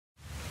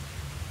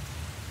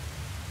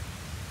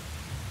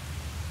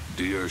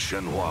Dear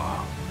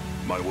Shenhua,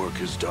 my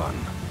work is done.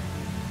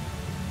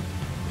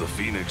 The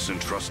Phoenix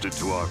entrusted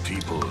to our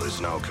people is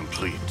now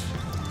complete.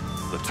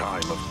 The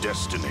time of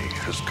destiny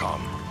has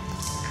come.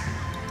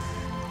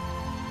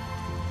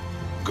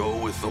 Go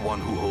with the one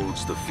who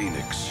holds the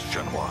Phoenix,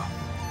 Shenhua,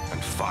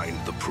 and find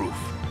the proof.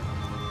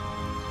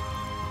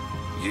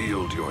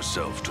 Yield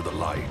yourself to the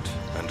light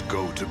and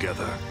go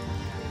together.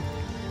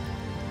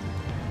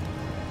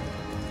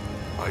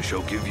 I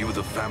shall give you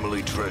the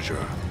family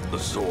treasure, the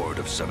Sword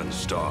of 7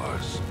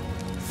 Stars.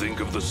 Think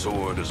of the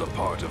sword as a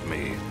part of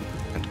me,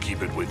 and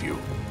keep it with you.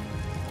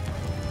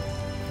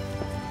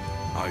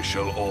 I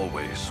shall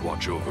always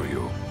watch over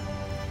you.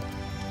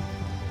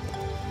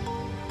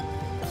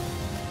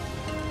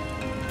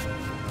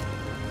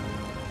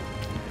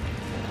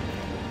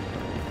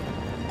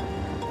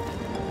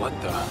 What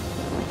the?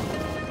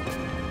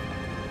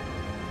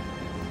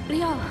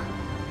 Leo.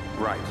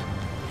 Right.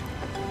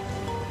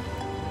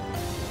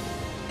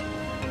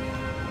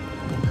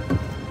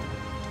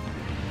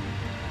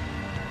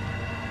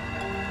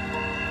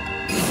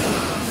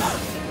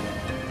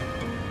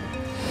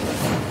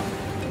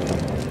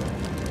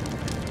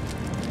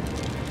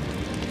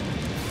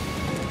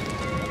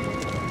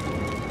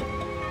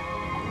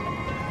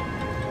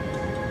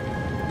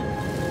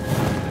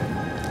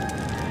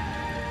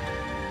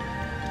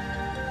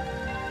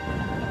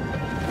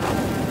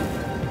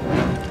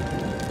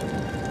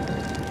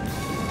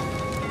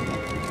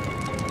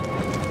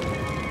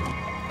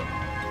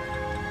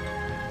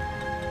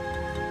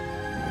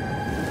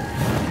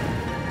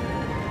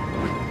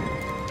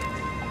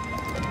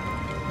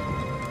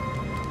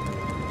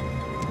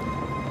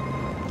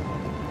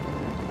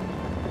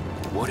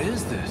 What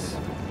is this?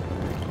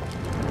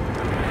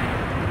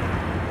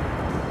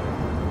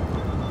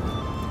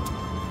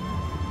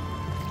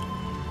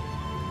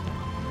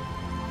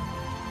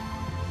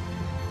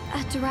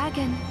 A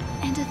dragon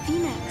and a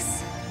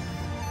phoenix.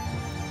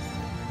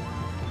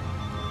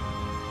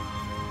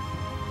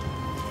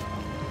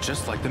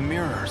 Just like the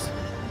mirrors.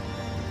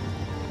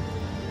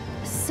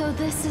 So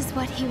this is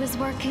what he was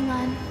working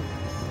on.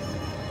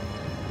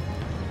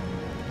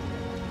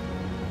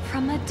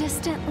 From a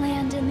distant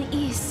land in the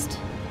east,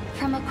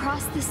 from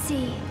across the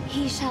sea,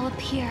 he shall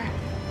appear.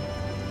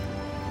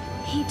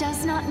 He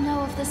does not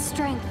know of the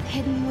strength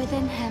hidden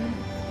within him.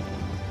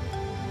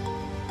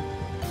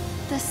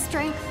 The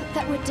strength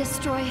that would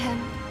destroy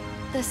him.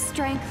 The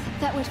strength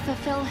that would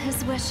fulfill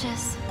his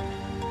wishes.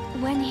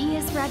 When he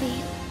is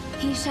ready,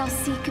 he shall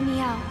seek me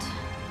out.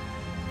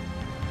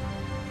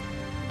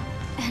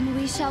 And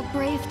we shall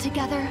brave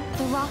together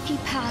the rocky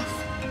path.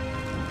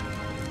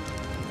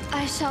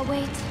 I shall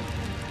wait.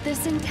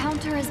 This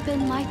encounter has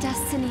been my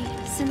destiny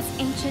since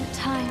ancient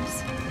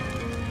times.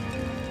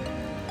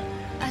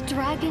 A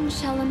dragon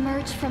shall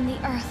emerge from the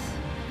earth,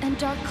 and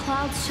dark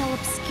clouds shall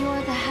obscure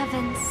the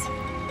heavens.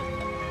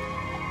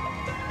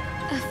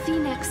 A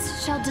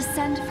phoenix shall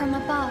descend from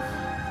above.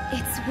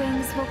 Its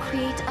wings will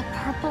create a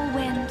purple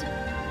wind.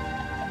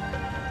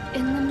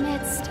 In the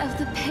midst of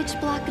the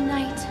pitch-black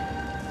night,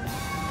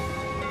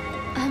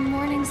 a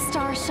morning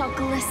star shall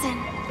glisten,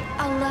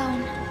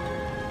 alone.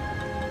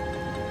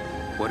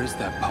 What is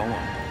that poem?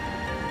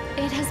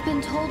 It has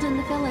been told in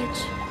the village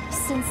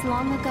since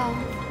long ago.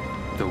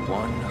 The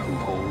one who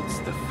holds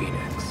the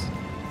Phoenix.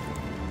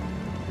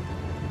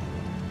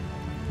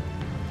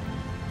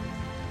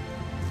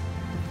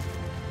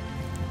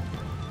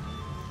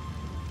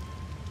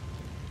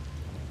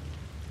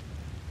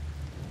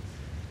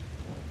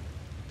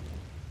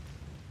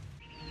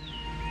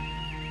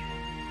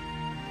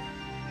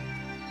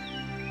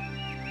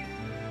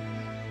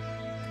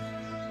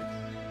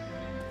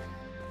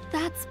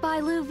 That's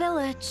Bailu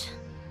Village.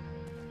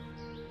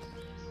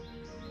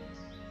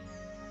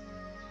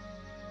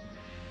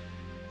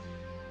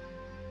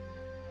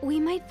 We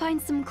might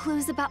find some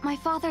clues about my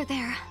father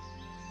there.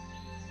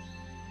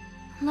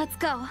 Let's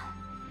go.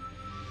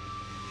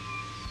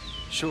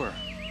 Sure.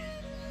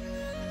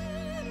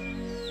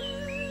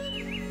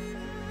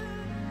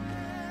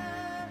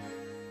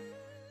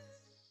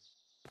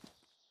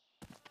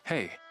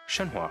 Hey,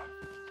 Shenhua.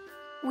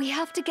 We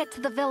have to get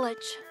to the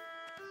village.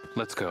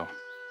 Let's go.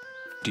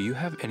 Do you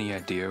have any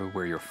idea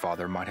where your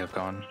father might have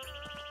gone?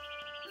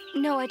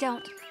 No, I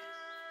don't.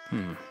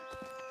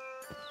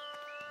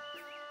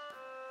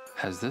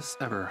 Has this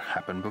ever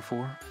happened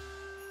before?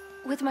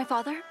 With my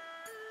father?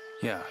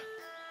 Yeah.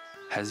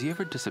 Has he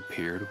ever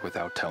disappeared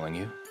without telling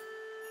you?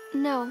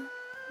 No,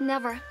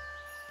 never.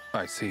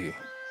 I see.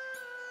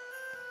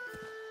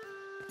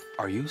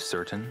 Are you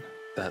certain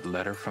that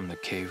letter from the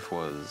cave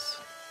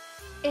was...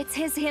 It's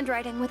his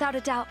handwriting, without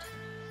a doubt.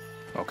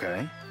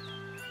 Okay.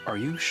 Are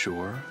you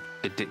sure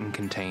it didn't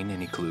contain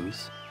any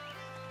clues?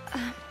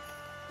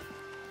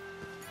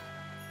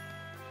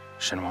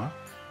 Shenhua?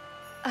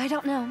 I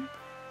don't know.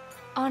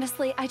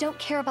 Honestly, I don't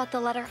care about the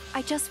letter.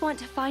 I just want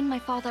to find my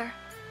father.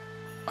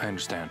 I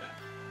understand.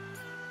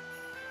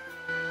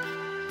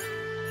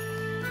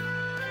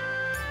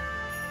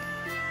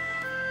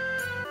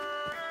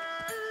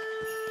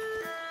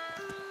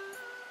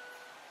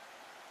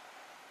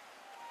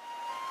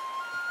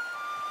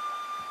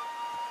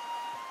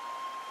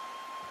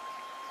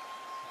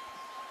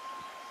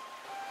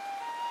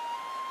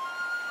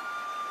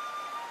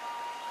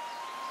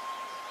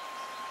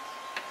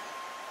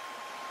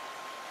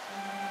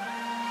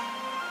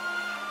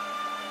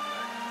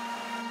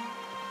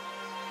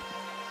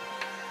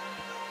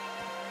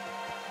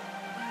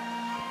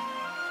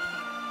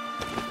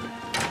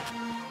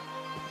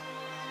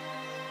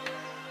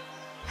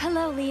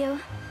 Liu.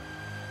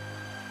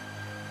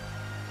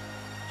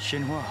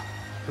 Shenhua,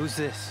 who's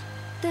this?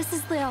 This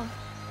is Liu.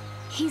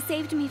 He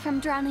saved me from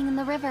drowning in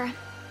the river.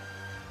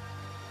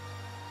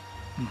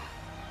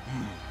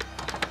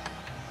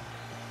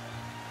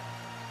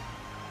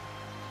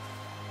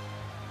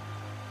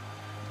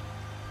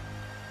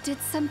 Did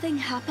something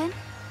happen?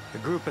 A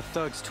group of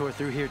thugs tore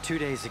through here 2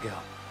 days ago.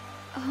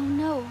 Oh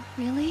no,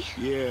 really?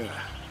 Yeah,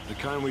 the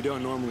kind we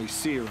don't normally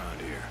see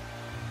around here.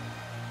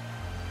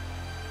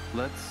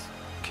 Let's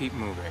keep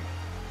moving.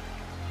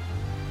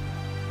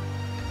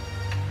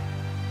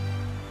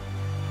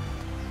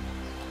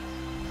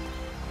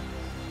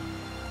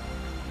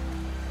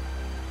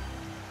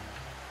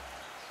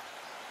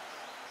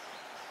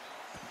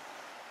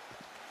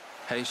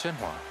 Hey,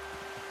 Shenhua.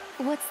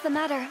 What's the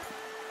matter?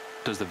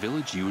 Does the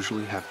village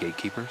usually have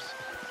gatekeepers?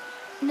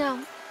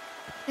 No,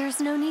 there's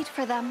no need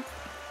for them.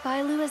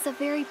 Bailu is a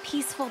very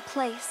peaceful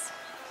place.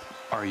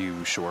 Are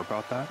you sure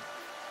about that?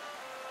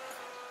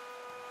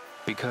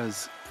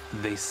 Because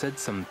they said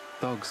some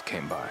thugs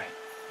came by.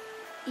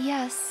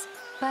 Yes,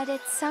 but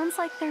it sounds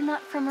like they're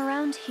not from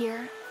around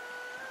here.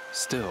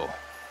 Still,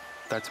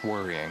 that's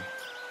worrying.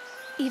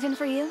 Even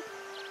for you?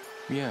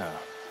 Yeah.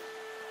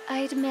 I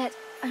admit,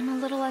 I'm a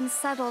little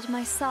unsettled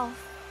myself.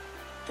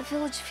 The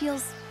village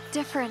feels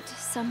different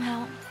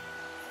somehow.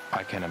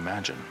 I can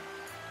imagine.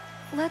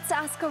 Let's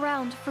ask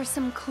around for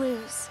some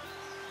clues.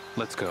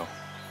 Let's go.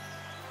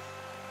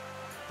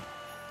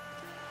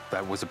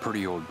 That was a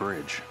pretty old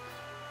bridge.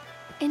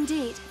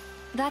 Indeed,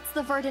 that's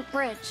the Verdant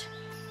Bridge.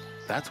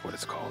 That's what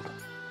it's called.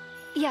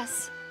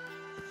 Yes,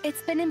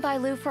 it's been in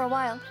Bailu for a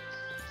while.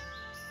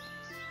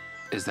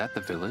 Is that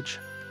the village?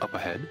 Up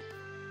ahead?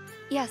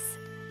 Yes,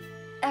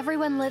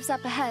 everyone lives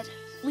up ahead.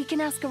 We can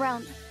ask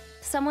around.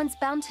 Someone's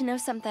bound to know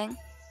something.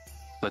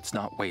 Let's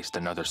not waste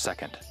another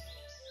second.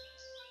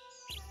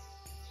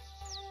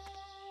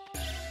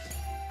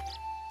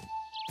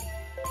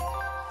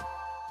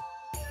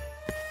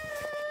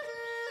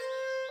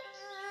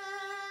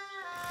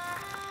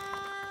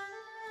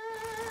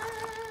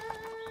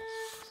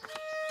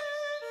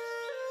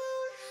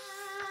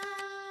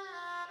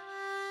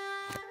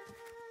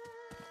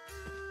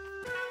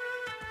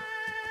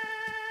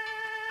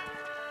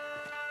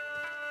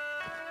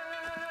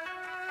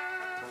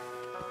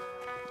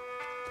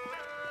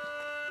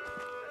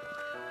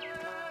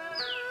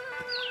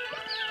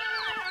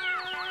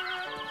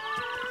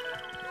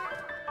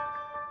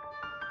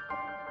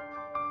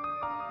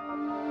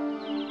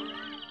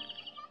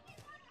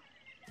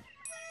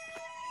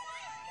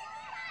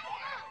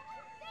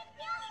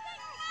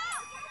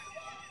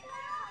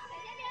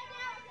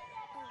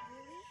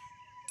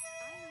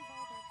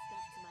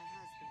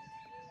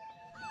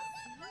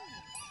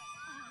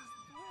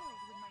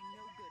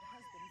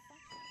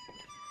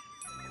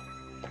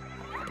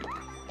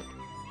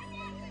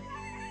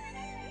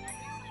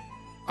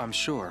 I'm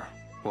sure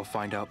we'll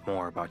find out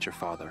more about your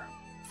father.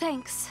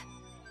 Thanks.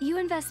 You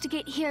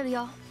investigate here,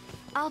 Liu.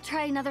 I'll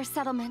try another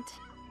settlement.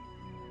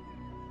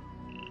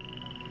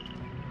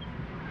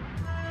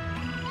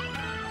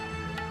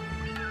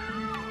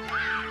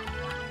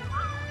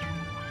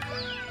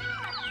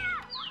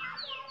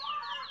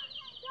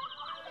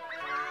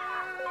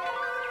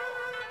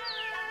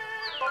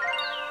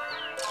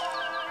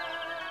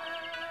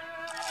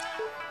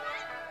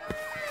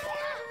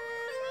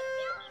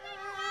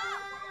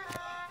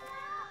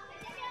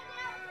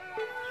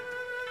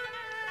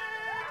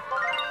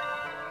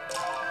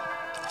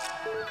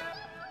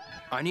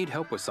 I need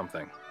help with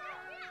something.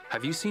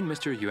 Have you seen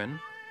Mr. Yuan?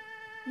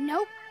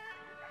 Nope.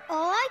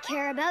 All I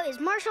care about is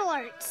martial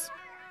arts.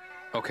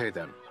 Okay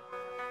then.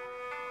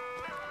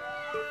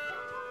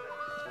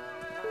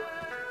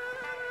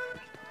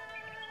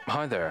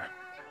 Hi there.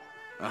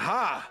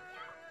 Aha!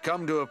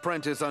 Come to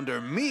apprentice under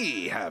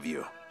me, have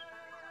you?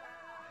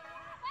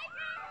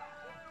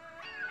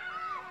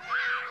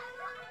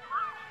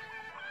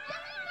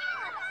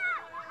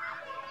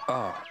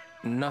 Oh,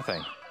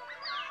 nothing.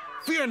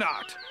 Fear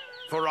not,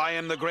 for I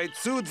am the great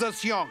Su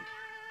Zhexiong.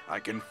 I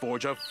can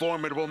forge a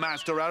formidable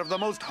master out of the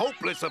most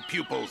hopeless of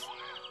pupils.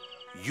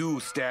 You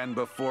stand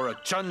before a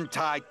Chun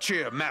Tai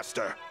Chi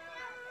master.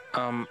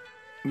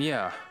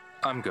 Yeah,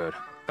 I'm good,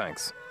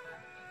 thanks.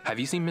 Have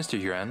you seen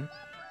Mr. Yuan?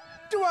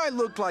 Do I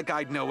look like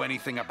I'd know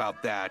anything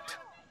about that?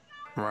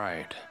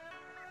 Right.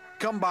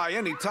 Come by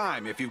any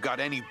time if you've got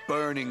any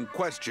burning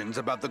questions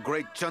about the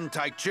great Chun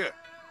Tai Chi.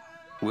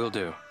 Will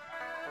do.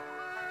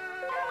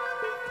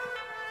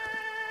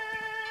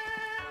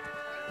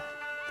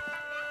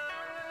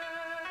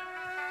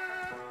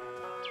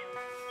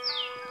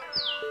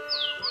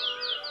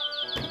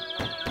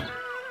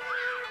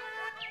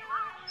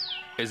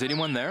 Is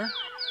anyone there?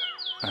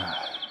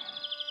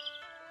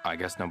 I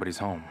guess nobody's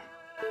home.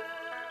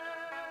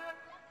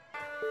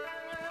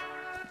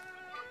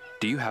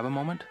 Do you have a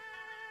moment?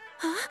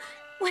 Huh?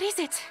 What is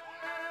it?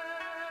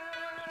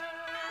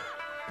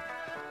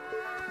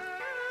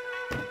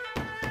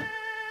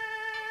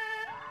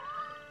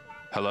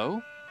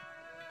 Hello?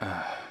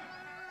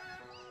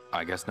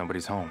 I guess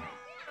nobody's home.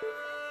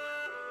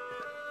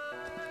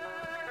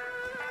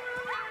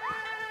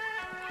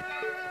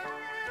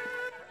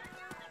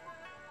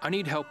 I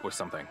need help with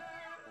something.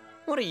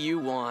 What do you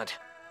want?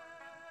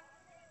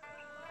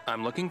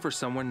 I'm looking for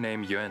someone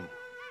named Yuan.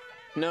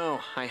 No,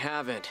 I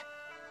haven't.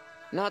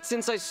 Not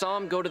since I saw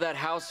him go to that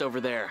house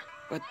over there,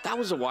 but that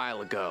was a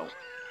while ago.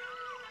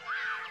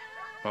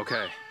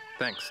 Okay,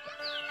 thanks.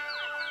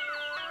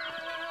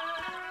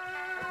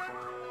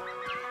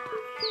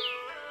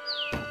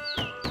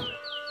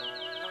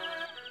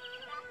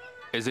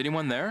 Is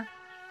anyone there?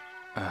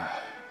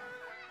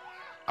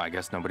 I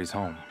guess nobody's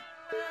home.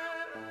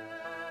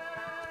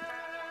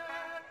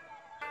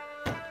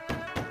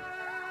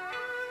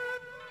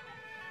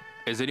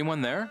 Is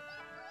anyone there?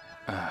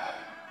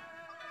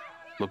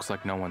 Looks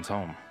like no one's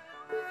home.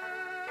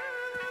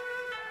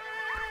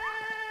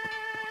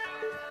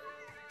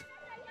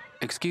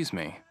 Excuse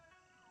me.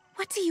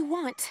 What do you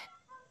want?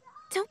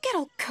 Don't get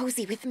all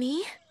cozy with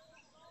me.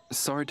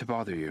 Sorry to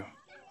bother you.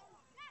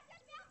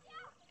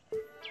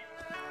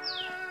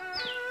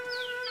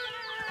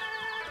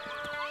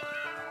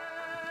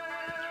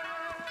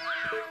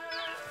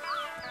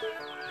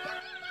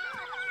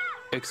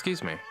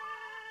 Excuse me.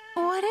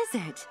 What is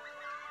it?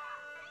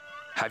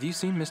 Have you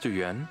seen Mr.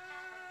 Yuan?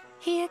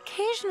 He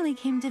occasionally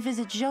came to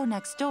visit Joe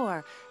next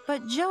door,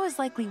 but Joe is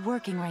likely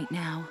working right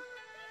now.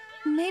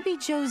 Maybe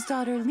Joe's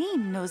daughter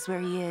Lean knows where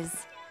he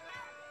is.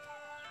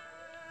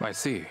 I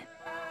see.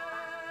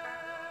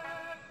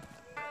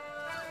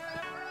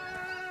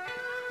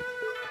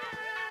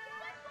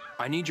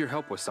 I need your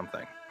help with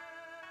something.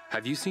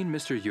 Have you seen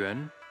Mr.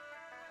 Yuan?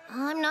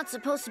 I'm not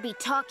supposed to be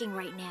talking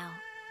right now.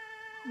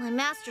 My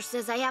master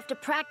says I have to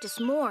practice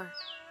more.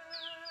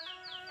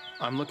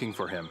 I'm looking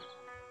for him.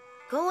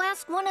 Go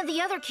ask one of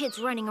the other kids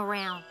running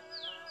around.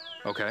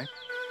 Okay.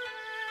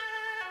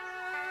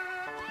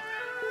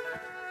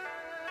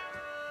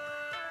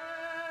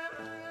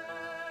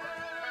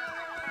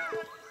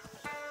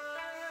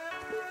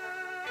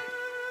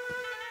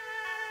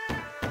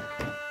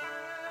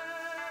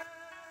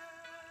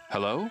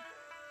 Hello?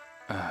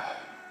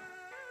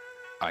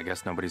 I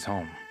guess nobody's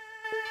home.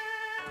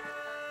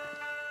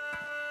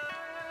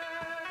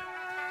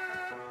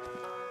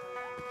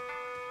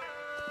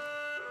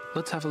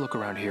 Let's have a look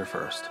around here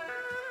first.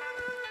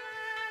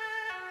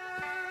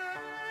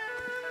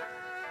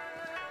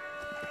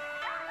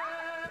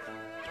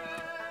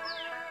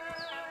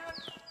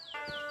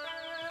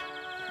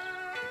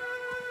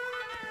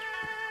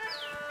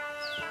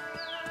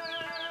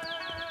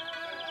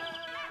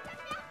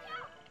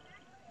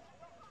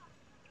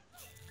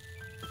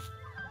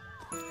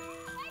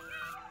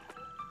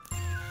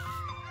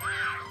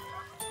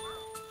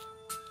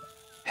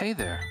 Hey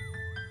there.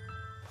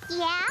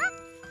 Yeah?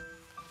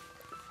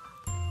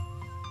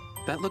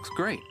 That looks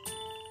great.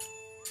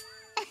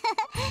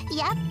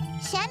 Yep,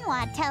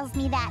 Shenmue tells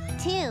me that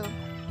too.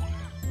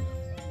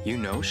 You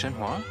know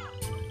Shenhua?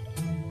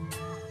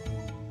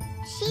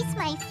 She's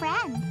my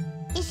friend.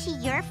 Is she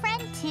your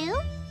friend too?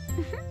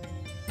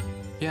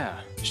 Yeah,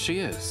 she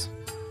is.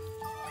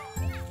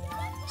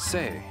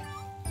 Say,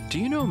 do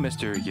you know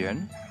Mr.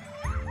 Yuan?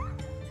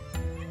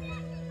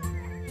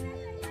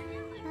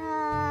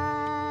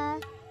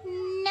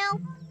 No.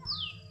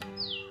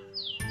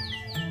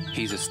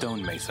 He's a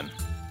stonemason.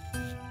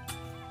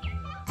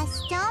 A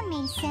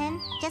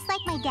stonemason, just like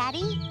my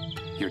daddy?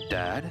 Your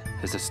dad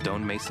is a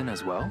stonemason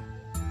as well?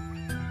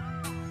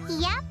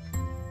 Yep.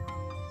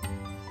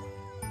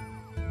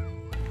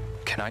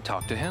 Can I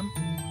talk to him?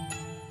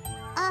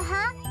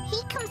 Uh-huh.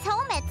 He comes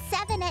home at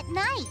 7 at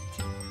night.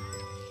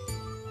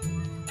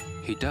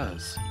 He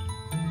does.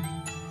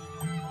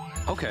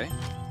 Okay,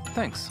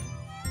 thanks.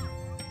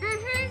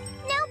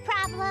 No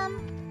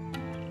problem.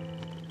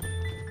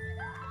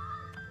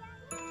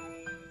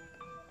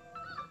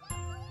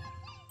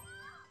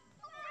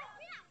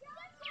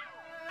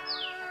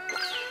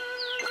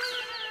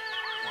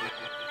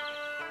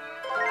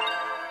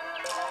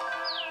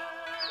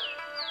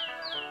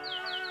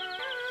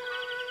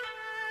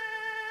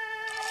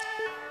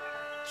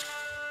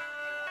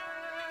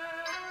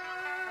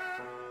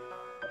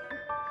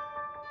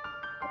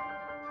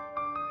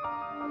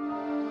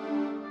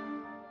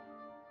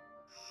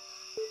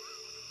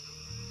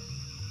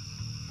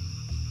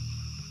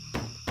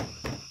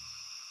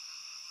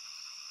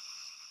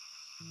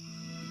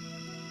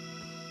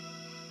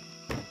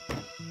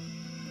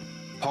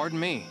 Pardon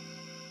me.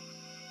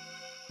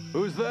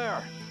 Who's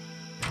there?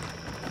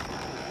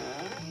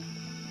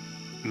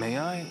 May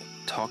I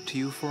talk to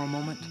you for a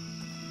moment?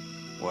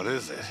 What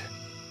is it?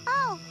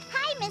 Oh,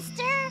 hi,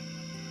 mister.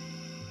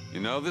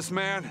 You know this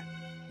man?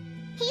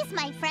 He's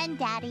my friend,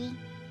 Daddy.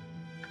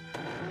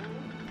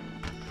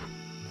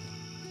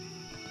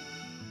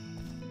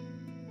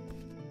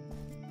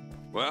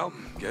 Well,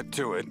 get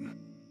to it.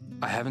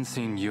 I haven't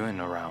seen Yuan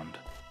around.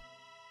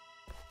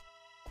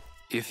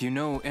 If you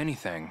know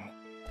anything,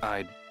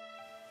 I'd...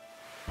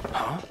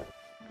 Huh?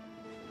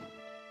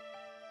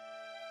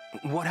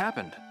 What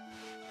happened?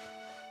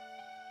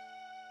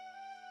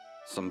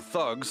 Some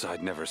thugs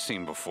I'd never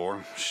seen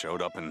before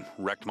showed up and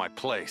wrecked my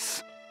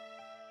place.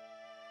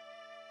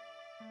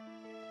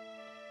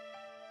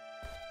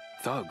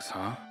 Thugs,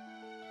 huh?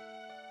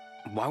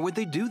 Why would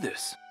they do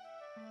this?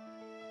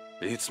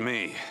 It's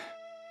me.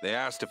 They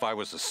asked if I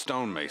was a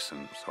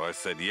stonemason, so I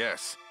said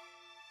yes.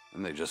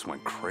 And they just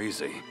went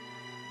crazy.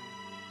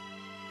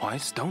 Why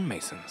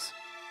stonemasons?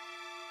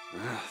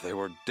 They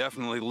were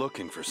definitely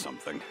looking for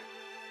something.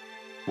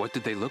 What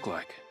did they look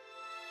like?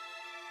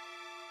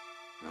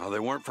 Well, they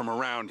weren't from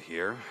around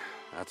here,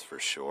 that's for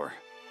sure.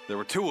 There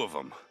were two of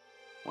them.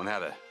 One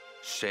had a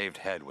shaved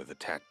head with a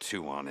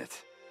tattoo on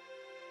it.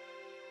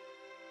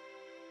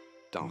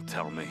 Don't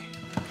tell me.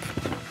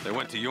 They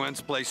went to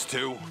Yuen's place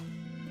too?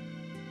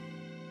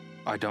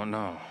 I don't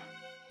know.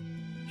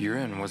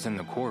 Yuan was in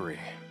the quarry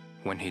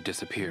when he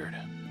disappeared.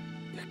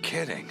 You're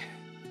kidding.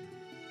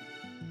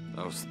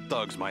 Those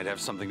thugs might have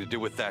something to do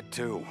with that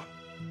too.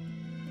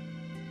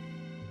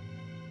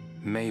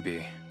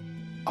 Maybe.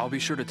 I'll be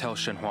sure to tell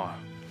Shenhua.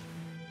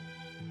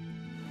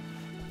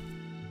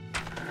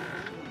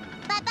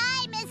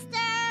 Bye-bye,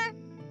 mister!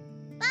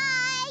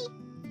 Bye!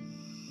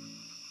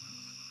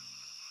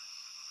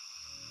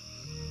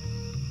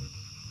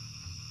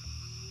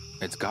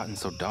 It's gotten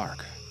so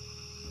dark.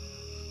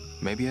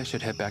 Maybe I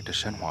should head back to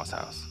Shenhua's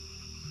house.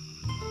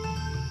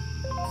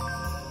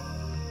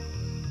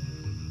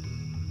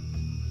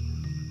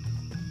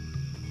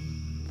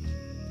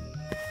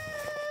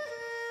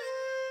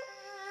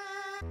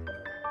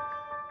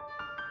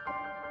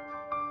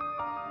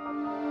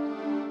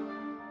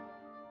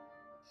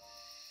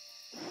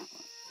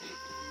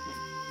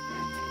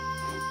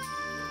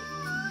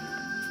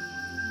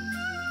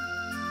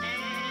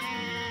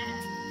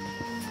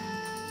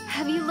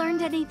 Have you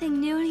learned anything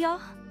new, Ryo?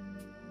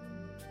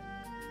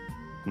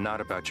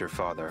 Not about your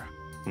father,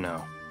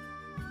 no.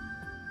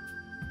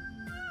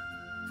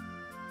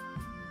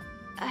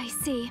 I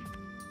see.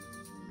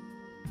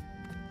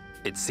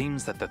 It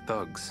seems that the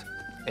thugs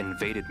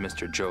invaded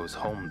Mr. Zhou's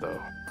home,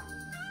 though.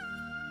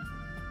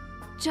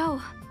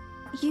 Zhou,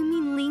 you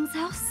mean Ling's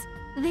house?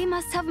 They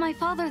must have my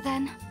father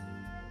then.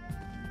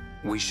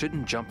 We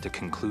shouldn't jump to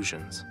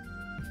conclusions.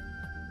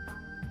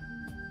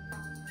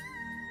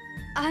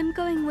 I'm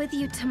going with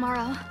you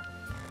tomorrow.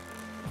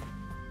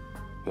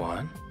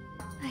 What?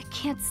 I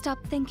can't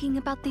stop thinking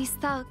about these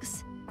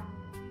thugs.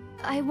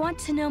 I want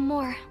to know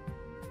more.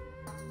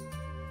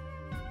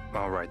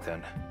 All right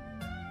then.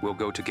 We'll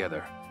go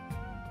together.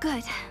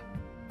 Good.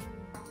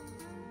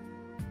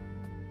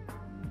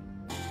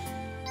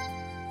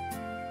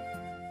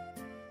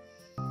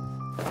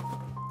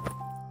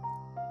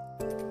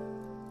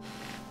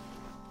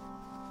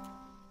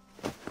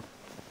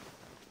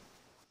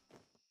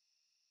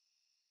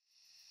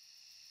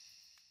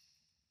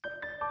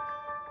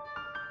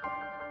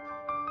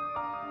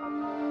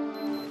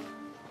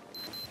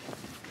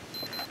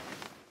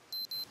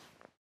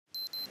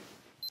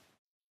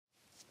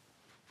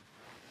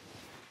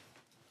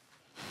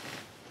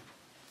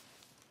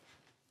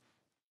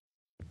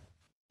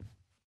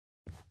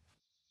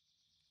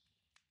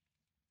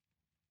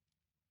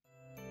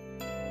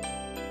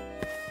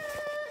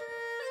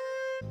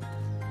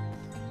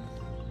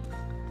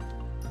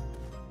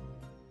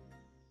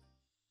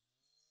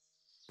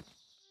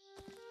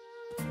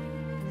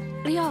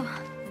 Ryo.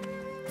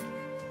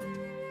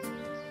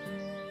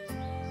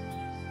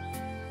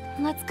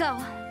 Let's go.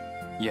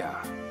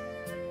 Yeah.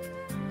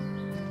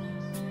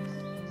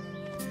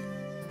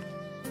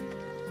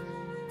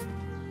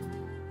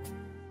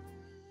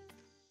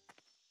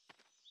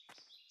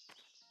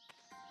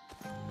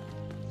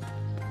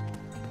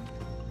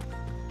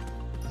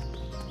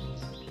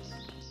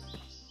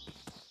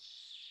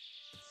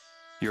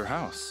 Your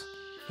house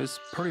is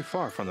pretty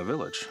far from the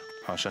village,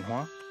 huh,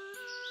 Shenhua?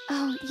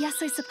 Oh,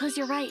 yes, I suppose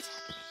you're right.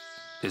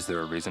 Is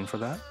there a reason for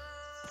that?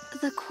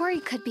 The quarry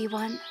could be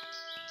one.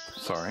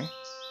 Sorry?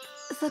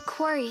 The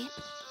quarry.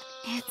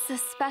 It's a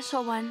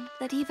special one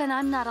that even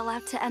I'm not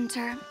allowed to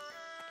enter.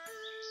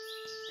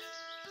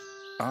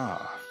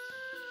 Ah.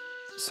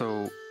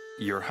 So,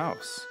 your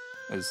house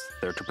is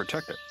there to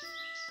protect it?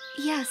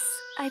 Yes,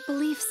 I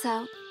believe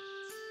so.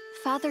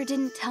 Father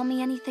didn't tell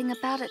me anything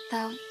about it,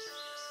 though.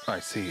 I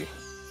see.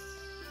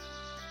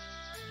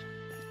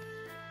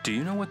 Do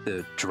you know what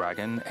the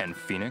dragon and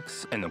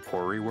phoenix in the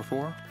quarry were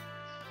for?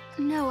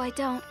 No, I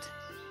don't.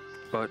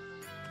 But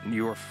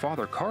your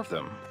father carved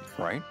them,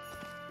 right?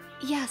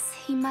 Yes,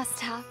 he must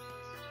have.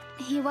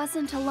 He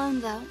wasn't alone,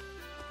 though.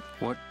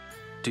 What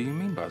do you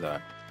mean by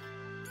that?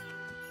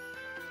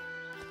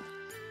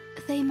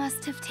 They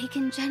must have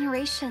taken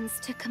generations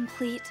to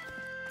complete.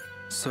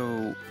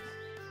 So,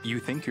 you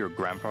think your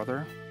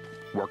grandfather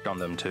worked on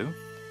them too?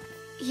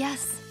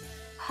 Yes,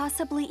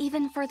 possibly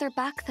even further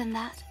back than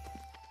that.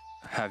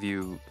 Have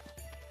you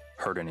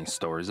heard any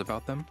stories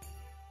about them?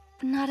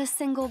 Not a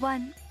single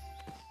one.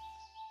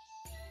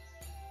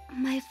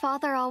 My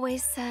father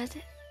always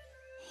said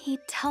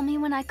he'd tell me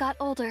when I got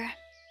older.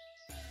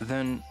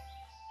 Then,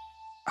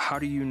 how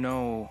do you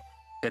know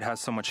it has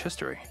so much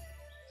history?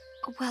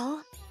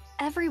 Well,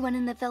 everyone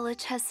in the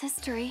village has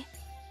history.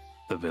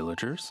 The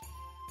villagers?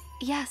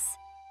 Yes.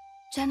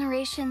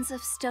 Generations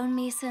of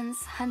stonemasons,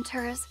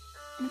 hunters,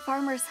 and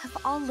farmers have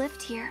all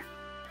lived here.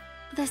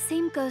 The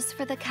same goes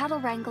for the cattle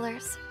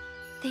wranglers.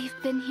 They've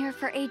been here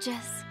for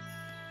ages.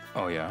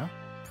 Oh yeah?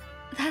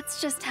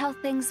 That's just how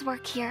things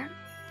work here.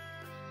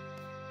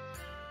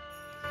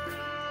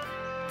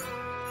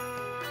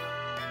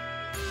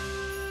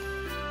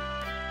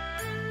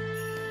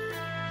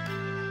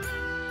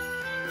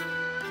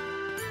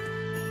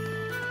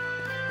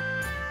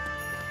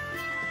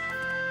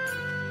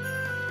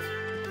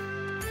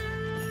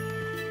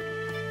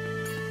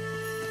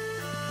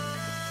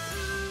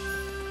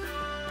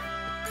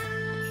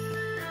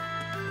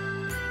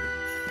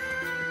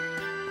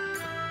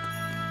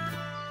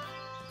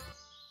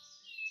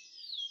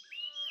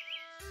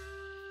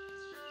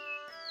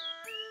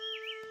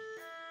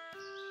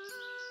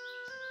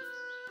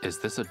 Is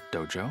this a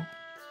dojo?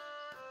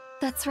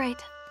 That's right.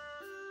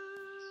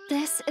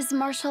 This is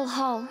Martial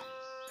Hall.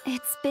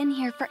 It's been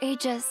here for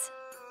ages.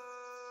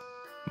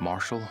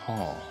 Martial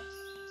Hall.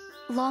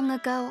 Long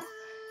ago,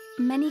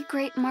 many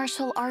great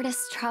martial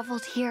artists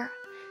traveled here,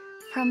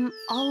 from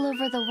all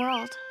over the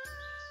world.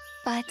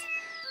 But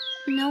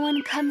no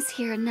one comes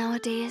here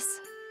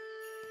nowadays.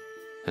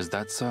 Is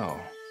that so?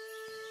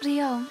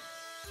 Ryo,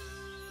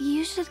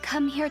 you should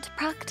come here to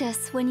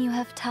practice when you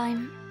have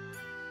time.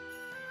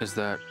 Is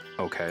that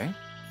okay?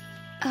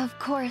 Of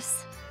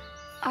course.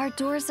 Our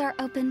doors are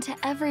open to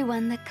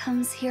everyone that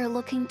comes here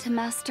looking to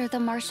master the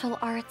martial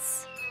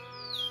arts.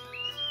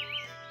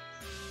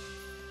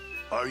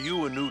 Are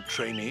you a new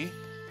trainee?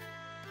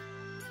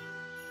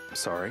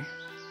 Sorry?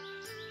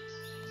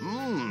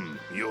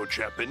 You're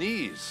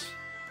Japanese.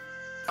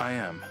 I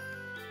am.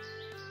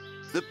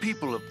 The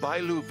people of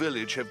Bailu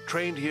village have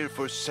trained here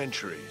for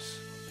centuries.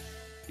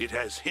 It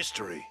has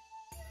history.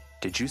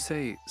 Did you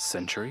say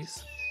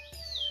centuries?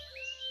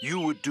 You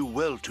would do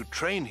well to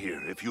train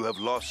here if you have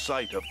lost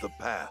sight of the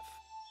path.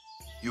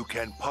 You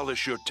can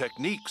polish your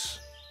techniques.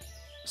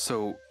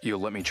 So, you'll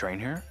let me train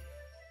here?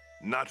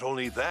 Not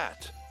only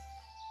that,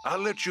 I'll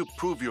let you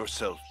prove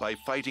yourself by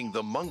fighting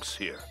the monks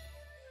here.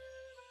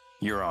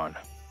 You're on.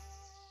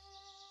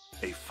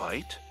 A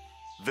fight?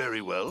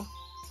 Very well.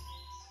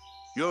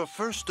 Your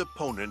first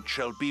opponent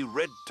shall be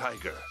Red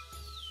Tiger.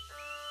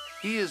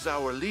 He is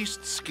our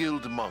least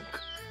skilled monk,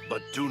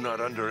 but do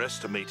not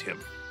underestimate him.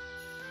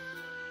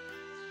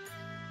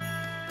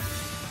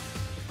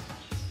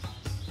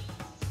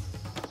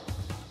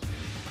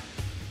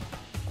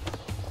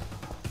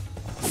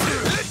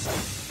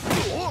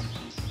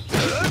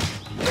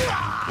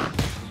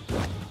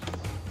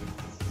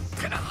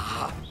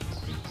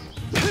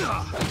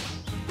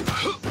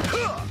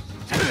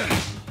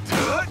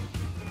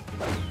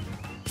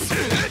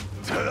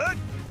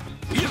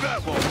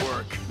 That won't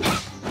work.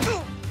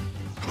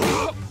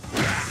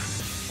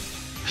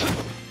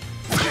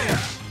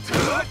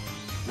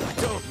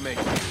 Don't make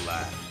me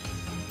laugh.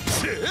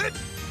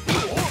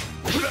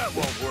 That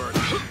won't work.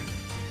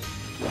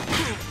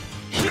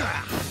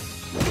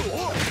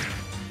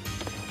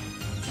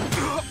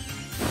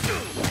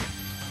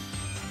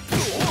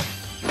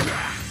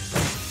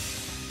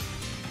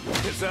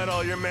 Is that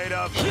all you're made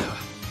of?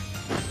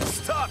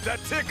 Stop, that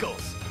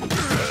tickles.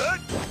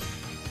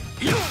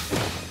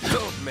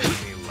 Don't make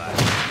me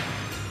laugh.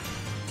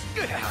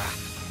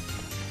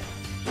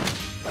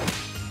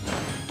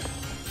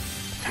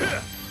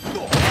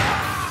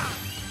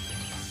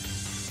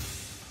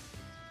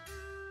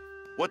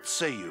 What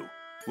say you?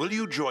 Will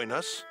you join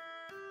us?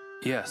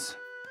 Yes,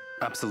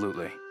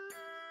 absolutely.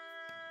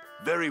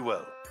 Very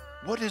well.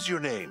 What is your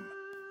name?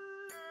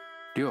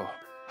 Ryo,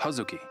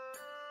 Hazuki.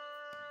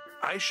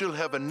 I shall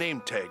have a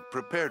name tag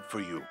prepared for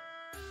you.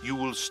 You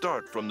will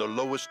start from the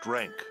lowest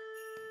rank.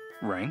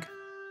 Rank?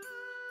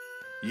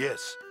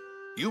 Yes.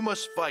 You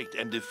must fight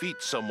and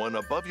defeat someone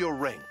above your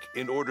rank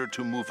in order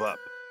to move up.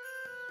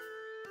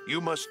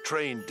 You must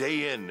train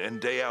day in and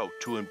day out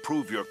to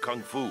improve your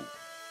kung fu.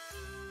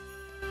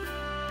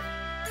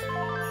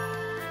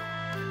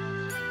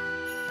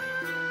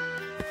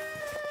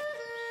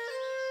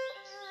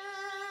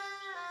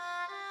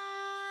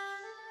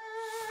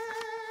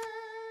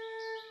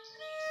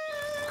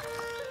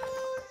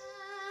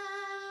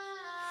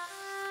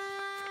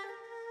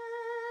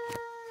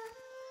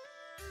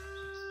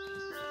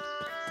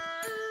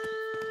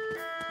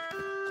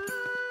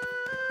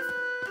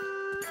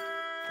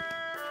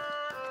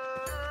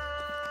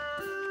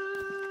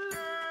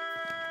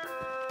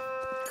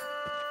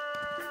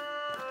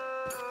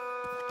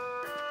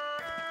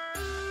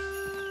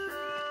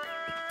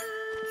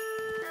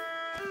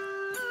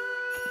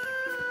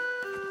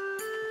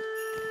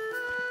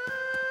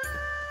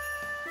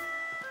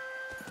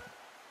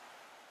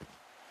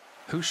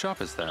 Whose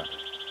shop is that?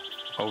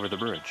 Over the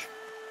bridge.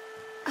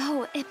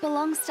 Oh, it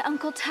belongs to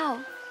Uncle Tao.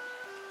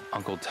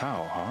 Uncle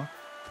Tao, huh?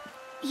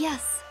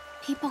 Yes,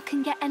 people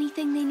can get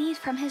anything they need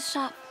from his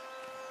shop.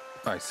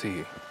 I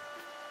see.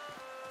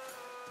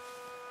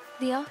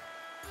 Ryo,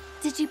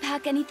 did you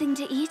pack anything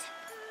to eat?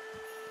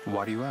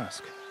 Why do you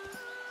ask?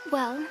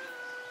 Well,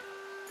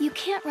 you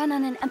can't run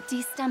on an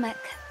empty stomach.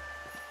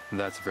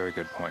 That's a very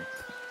good point.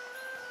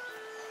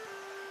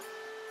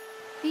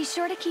 Be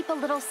sure to keep a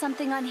little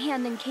something on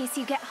hand in case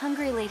you get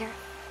hungry later.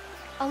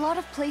 A lot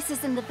of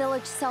places in the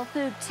village sell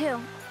food, too.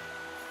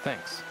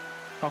 Thanks.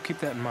 I'll keep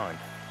that in mind.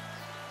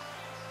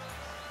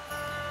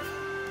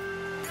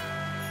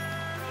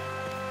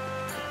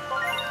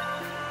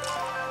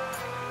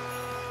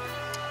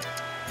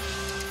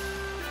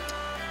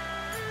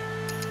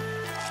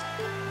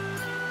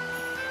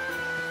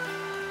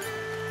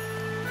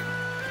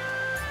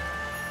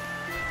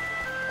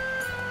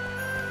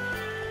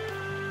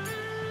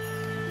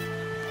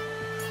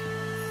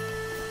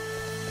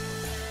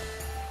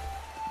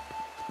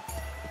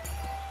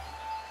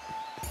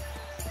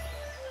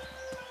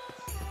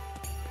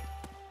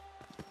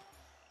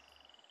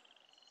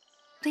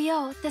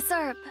 Leo, this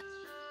herb.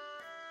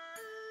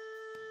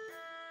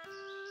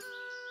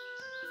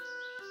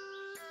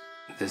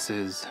 This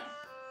is...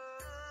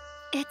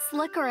 It's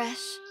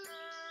licorice.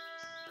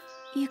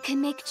 You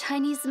can make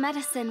Chinese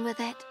medicine with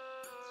it.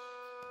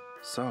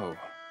 So,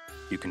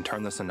 you can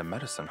turn this into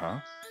medicine, huh?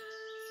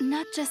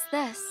 Not just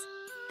this.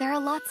 There are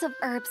lots of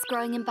herbs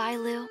growing in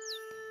Bailu.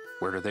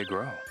 Where do they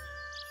grow?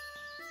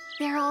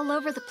 They're all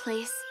over the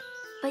place,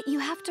 but you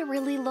have to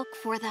really look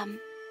for them.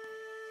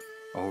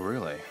 Oh,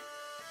 really?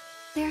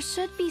 There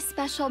should be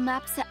special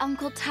maps at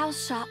Uncle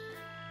Tao's shop.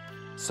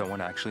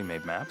 Someone actually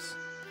made maps?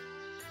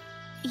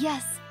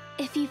 Yes,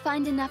 if you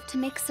find enough to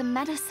make some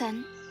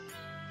medicine.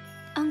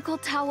 Uncle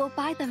Tao will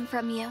buy them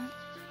from you.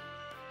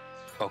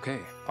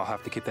 Okay, I'll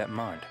have to keep that in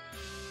mind.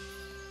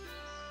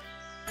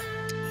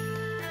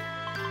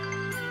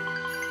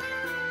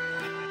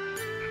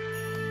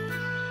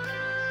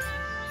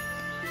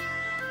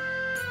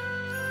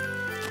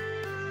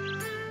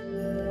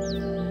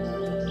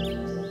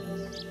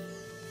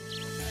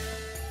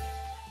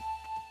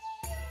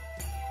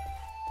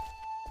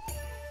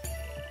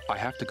 I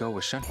have to go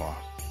with Shenhua.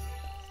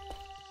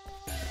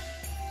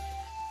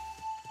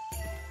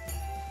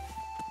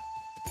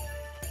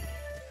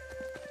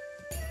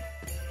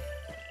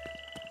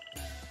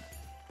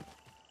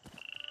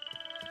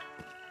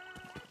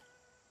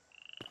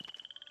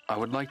 I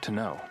would like to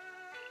know,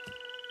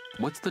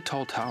 what's the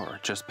tall tower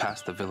just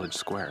past the village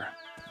square?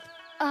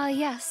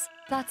 Yes,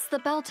 that's the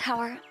bell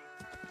tower.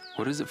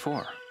 What is it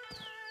for?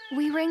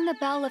 We ring the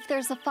bell if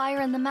there's a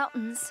fire in the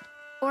mountains,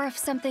 or if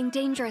something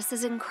dangerous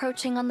is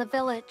encroaching on the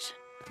village.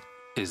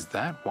 Is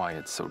that why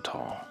it's so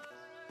tall?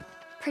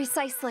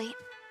 Precisely.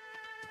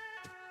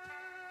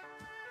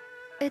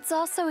 It's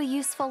also a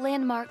useful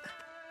landmark,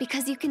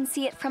 because you can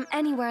see it from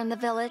anywhere in the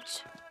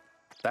village.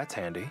 That's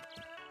handy.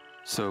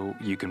 So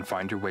you can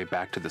find your way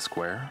back to the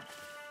square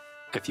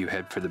if you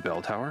head for the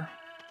bell tower?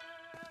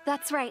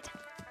 That's right.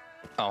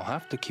 I'll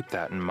have to keep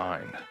that in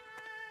mind.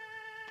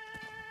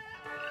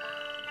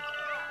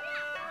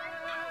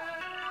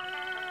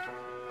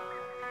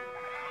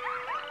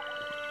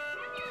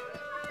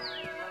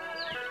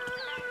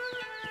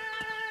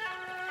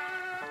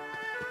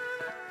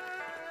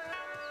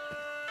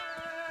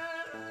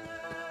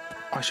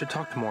 I should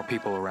talk to more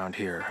people around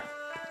here.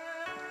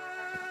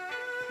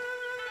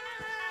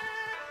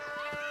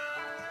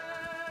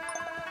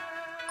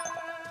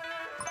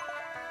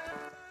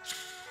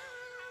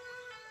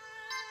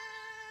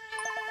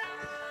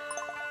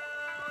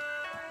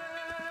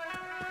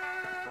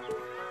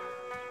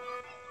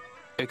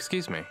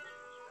 Excuse me.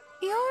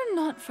 You're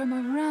not from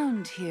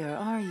around here,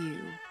 are you?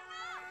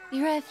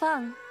 Yue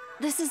Feng,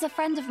 this is a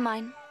friend of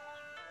mine.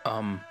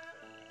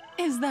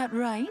 Is that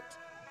right?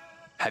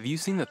 Have you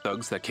seen the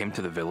thugs that came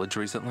to the village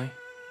recently?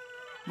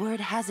 Word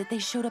has it they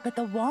showed up at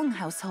the Wong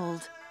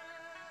household.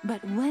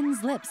 But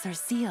Wen's lips are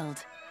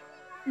sealed.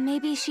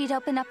 Maybe she'd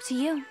open up to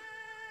you.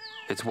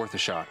 It's worth a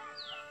shot.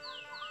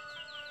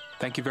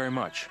 Thank you very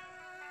much.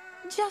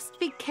 Just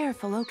be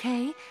careful,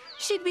 okay?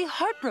 She'd be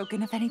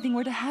heartbroken if anything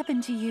were to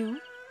happen to you.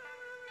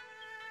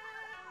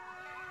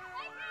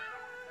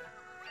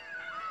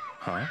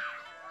 Huh?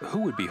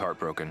 Who would be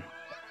heartbroken?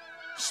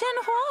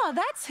 Shenhua,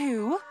 that's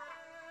who!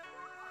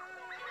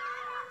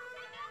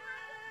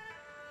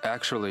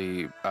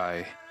 Actually,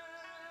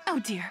 Oh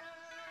dear.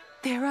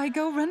 There I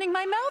go running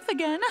my mouth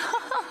again.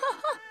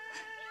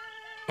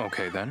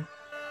 Okay then.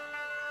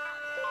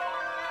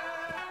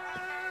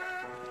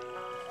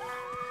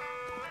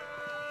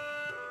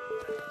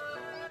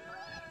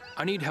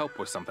 I need help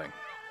with something.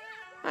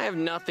 I have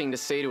nothing to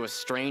say to a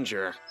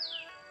stranger.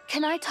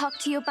 Can I talk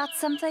to you about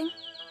something?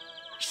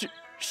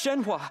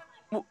 Shenhua,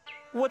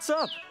 what's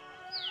up?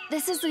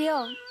 This is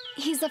Leo.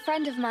 He's a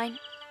friend of mine.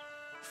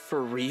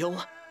 For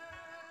real?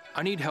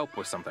 I need help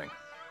with something.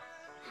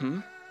 Hmm?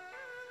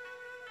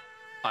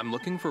 I'm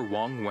looking for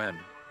Wang Wen.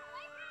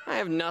 I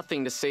have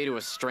nothing to say to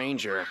a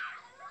stranger.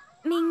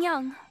 Ming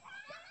Yang.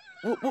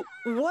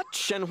 What,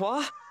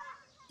 Shenhua?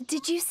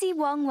 Did you see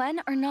Wang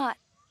Wen or not?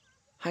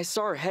 I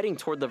saw her heading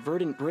toward the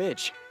Verdant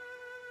Bridge.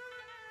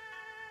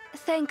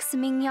 Thanks,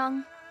 Ming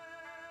Yang.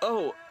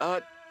 Oh,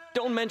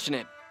 don't mention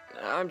it.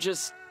 I'm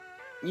just,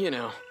 you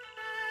know.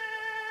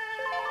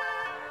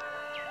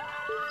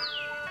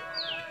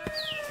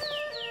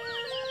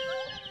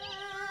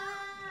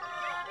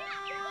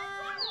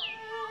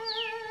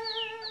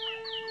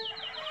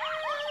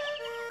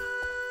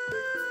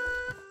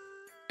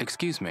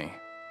 Excuse me.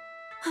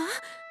 Huh?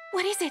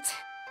 What is it?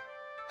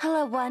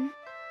 Hello, Wen.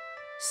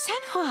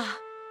 Shenhua!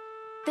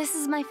 This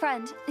is my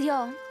friend,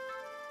 Yo.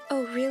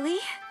 Oh, really?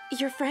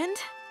 Your friend?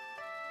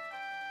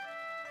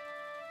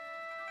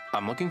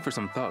 I'm looking for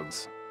some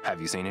thugs.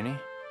 Have you seen any?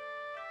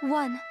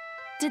 Wen,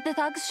 did the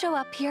thugs show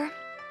up here?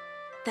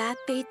 That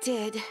they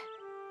did.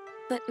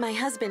 But my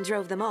husband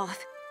drove them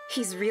off.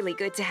 He's really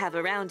good to have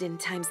around in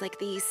times like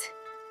these.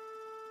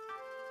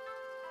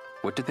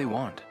 What did they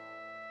want?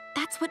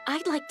 That's what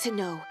I'd like to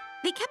know.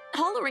 They kept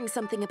hollering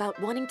something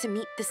about wanting to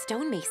meet the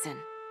stonemason.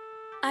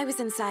 I was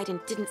inside and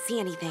didn't see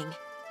anything.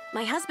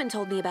 My husband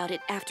told me about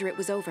it after it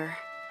was over.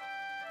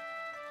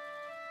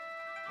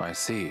 I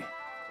see.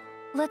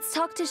 Let's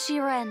talk to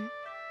Shiren,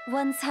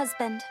 Wen's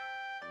husband.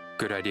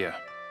 Good idea.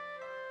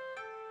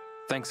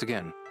 Thanks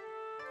again.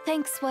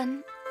 Thanks,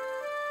 Wen.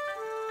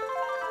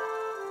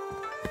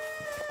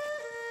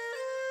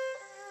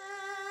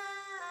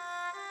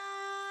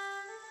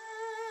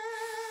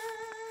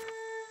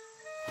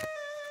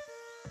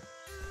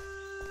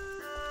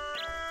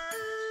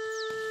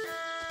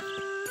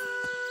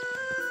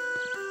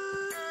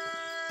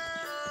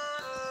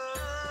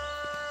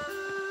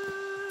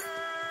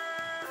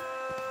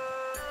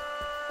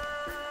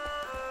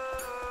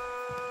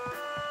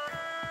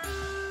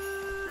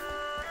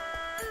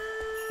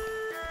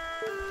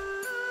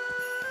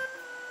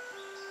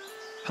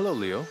 Hello,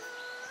 Leo.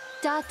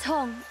 Da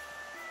Tong.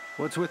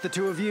 What's with the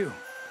two of you?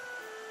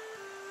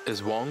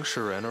 Is Wang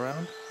Shiren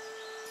around?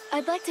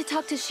 I'd like to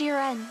talk to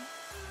Shiren.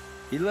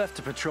 He left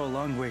to patrol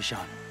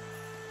Longweishan.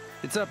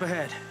 It's up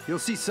ahead. You'll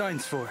see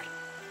signs for it.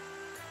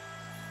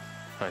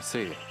 I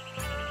see.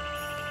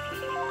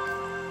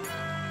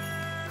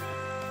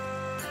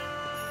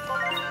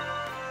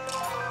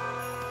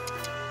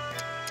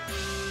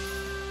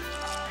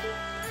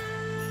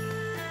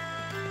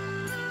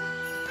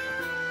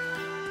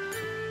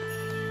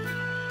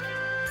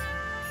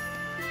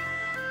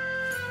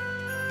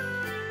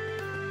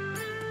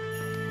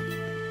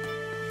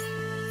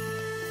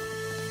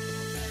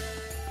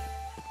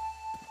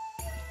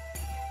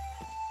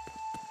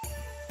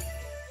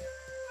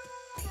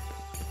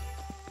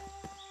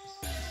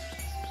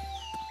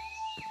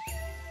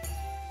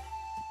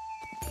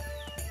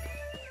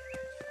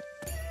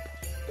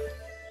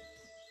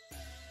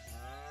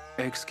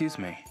 Excuse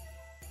me.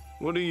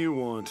 What do you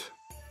want?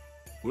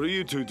 What are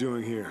you two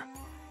doing here?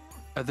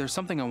 There's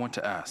something I want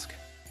to ask.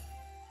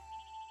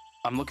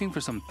 I'm looking for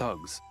some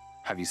thugs.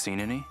 Have you seen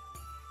any?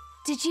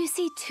 Did you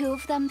see two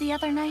of them the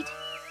other night?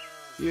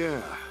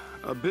 Yeah,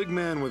 a big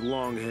man with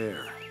long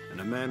hair, and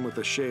a man with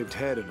a shaved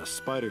head and a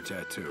spider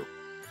tattoo.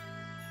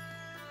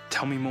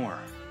 Tell me more.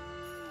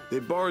 They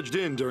barged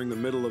in during the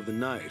middle of the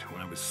night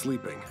when I was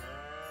sleeping.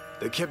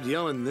 They kept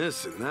yelling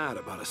this and that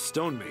about a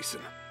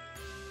stonemason.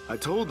 I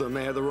told them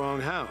they had the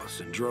wrong house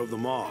and drove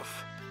them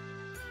off.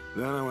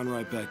 Then I went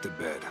right back to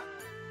bed.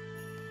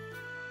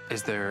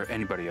 Is there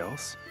anybody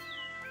else?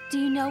 Do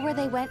you know where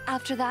they went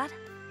after that?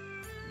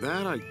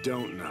 That I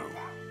don't know,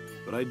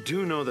 but I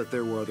do know that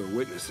there were other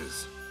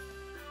witnesses.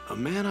 A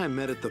man I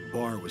met at the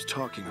bar was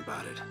talking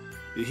about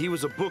it. He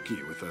was a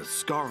bookie with a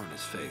scar on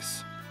his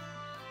face.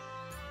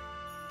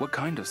 What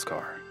kind of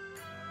scar?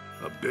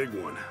 A big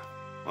one.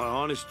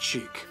 On his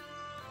cheek.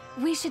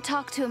 We should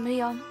talk to him,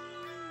 Leon.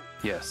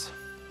 Yes.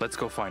 Let's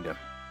go find him.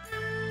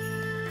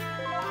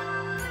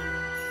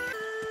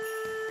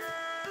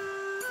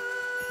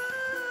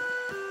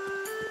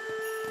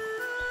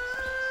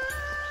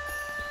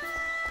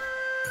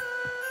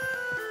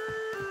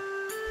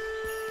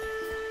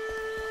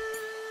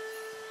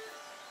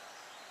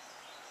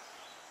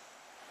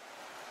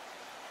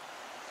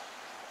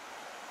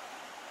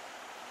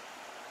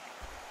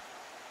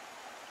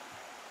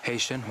 Hey,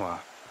 Shenhua.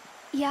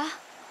 Yeah?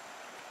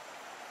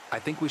 I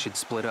think we should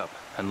split up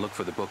and look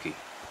for the bookie.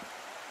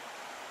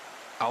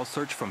 I'll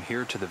search from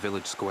here to the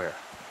village square.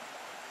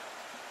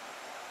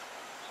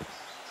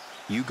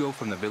 You go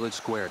from the village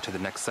square to the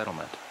next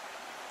settlement.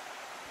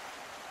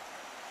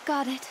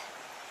 Got it.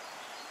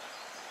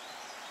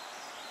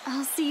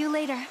 I'll see you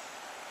later.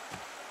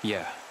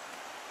 Yeah.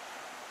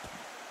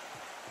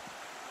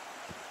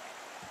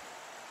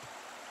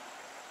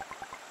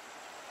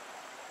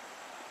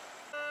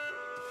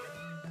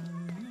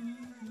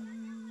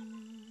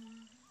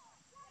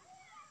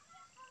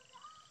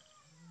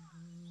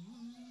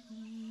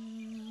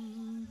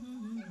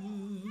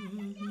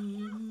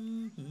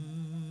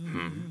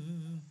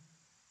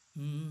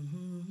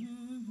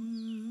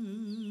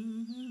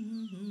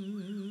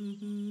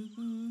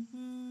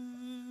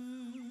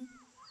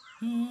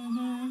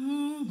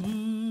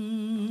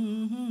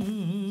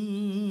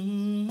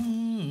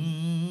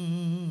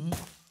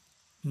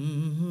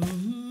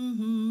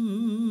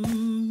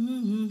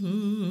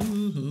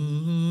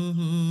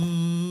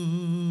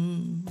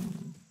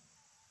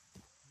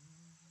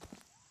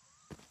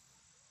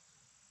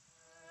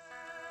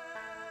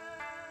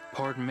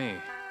 Pardon me.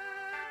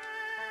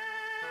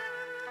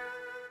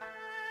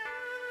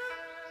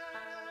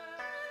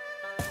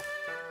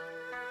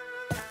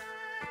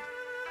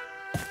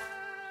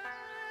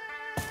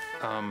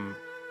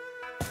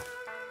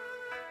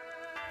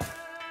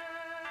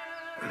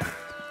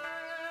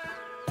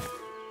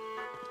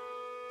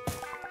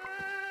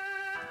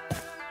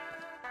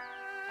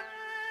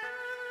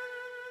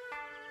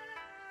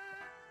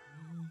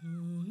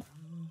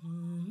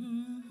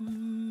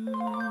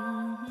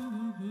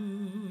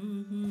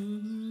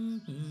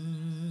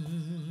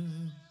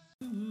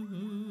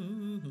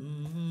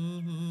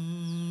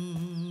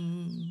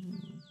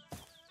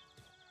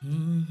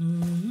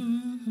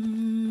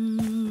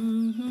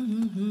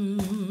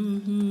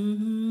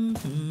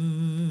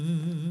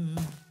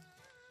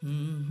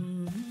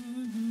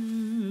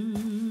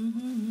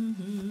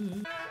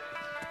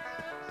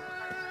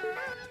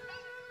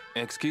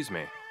 Excuse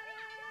me.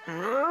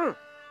 Huh?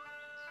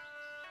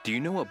 Do you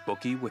know a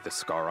bookie with a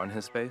scar on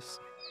his face?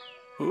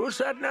 Who's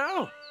that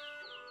now?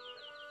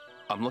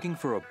 I'm looking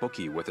for a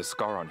bookie with a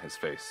scar on his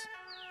face.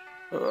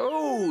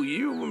 Oh,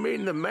 you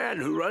mean the man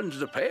who runs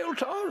the pail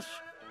toss?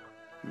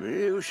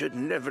 You should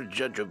never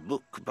judge a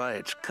book by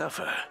its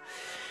cover.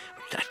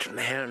 That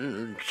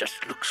man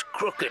just looks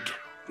crooked.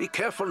 Be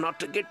careful not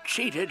to get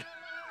cheated.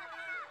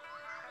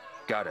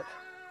 Got it.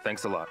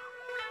 Thanks a lot.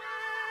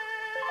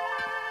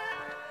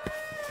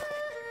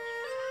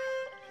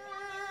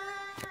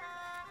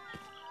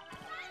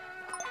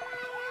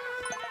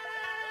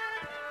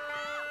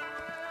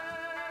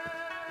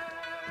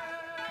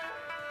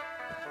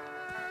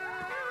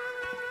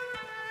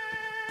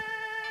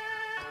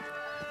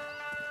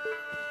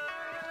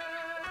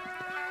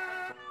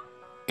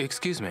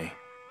 Excuse me.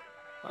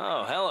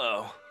 Oh,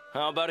 hello.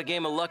 How about a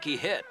game of Lucky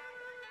Hit?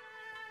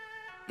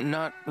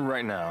 Not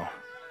right now.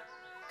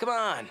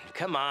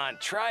 Come on,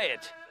 try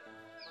it.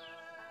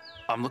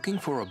 I'm looking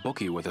for a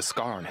bookie with a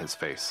scar on his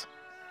face.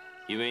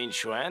 You mean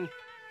Xuan?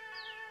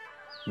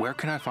 Where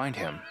can I find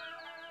him?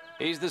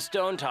 He's the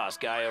stone toss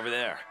guy over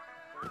there.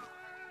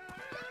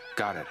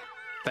 Got it.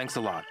 Thanks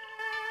a lot.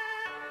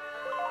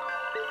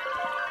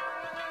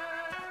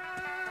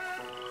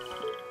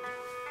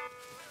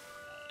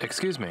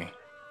 Excuse me.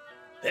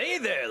 Hey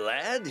there,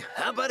 lad.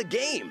 How about a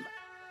game?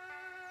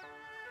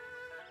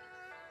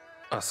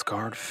 A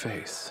scarred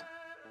face.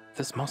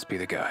 This must be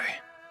the guy.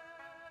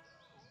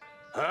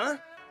 Huh?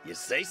 You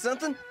say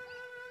something?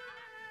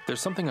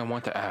 There's something I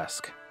want to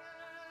ask.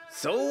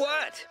 So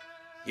what?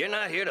 You're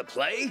not here to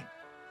play?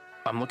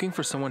 I'm looking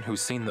for someone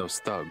who's seen those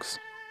thugs.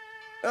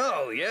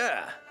 Oh,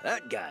 yeah,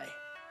 that guy.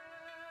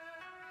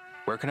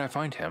 Where can I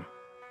find him?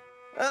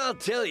 I'll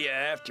tell you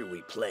after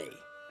we play.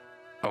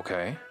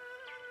 Okay.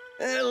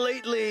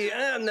 Lately,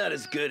 I'm not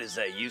as good as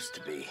I used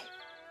to be.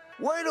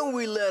 Why don't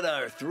we let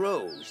our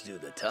throws do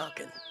the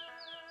talking?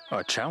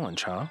 A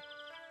challenge, huh?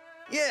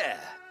 Yeah.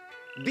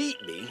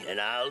 Beat me, and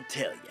I'll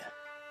tell you.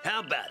 How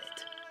about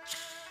it?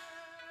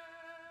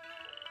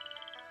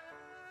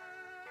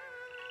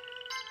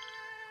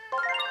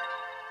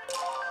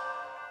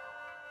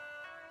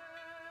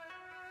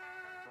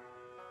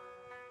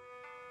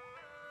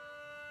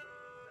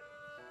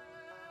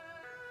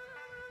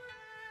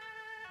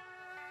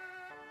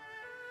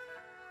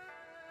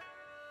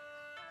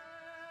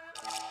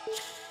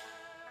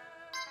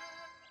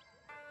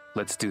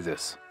 Let's do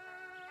this.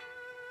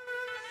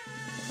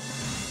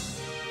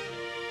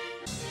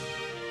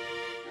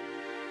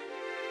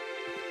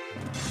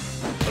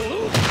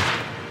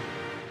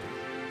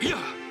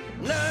 Yeah,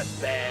 not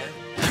bad.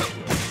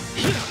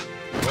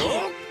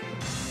 Oh.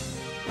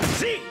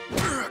 See.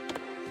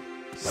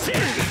 See.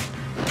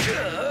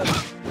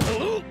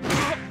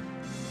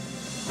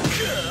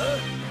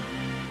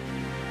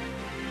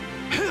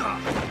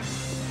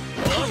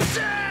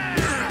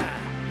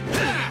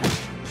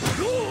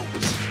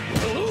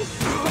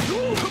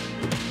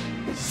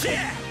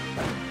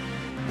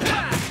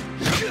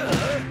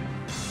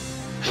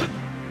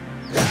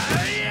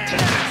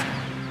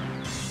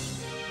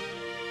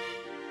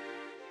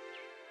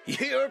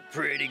 You're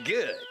pretty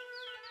good.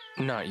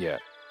 Not yet.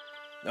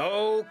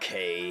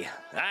 Okay,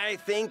 I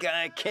think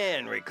I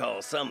can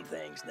recall some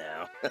things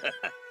now.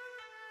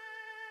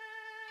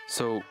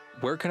 So,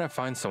 where can I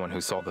find someone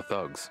who saw the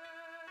thugs?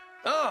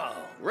 Oh,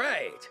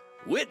 right.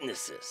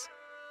 Witnesses.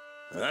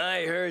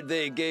 I heard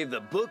they gave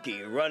the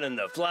bookie running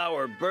the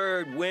flower,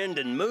 bird, wind,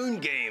 and moon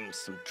games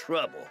some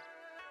trouble.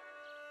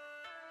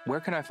 Where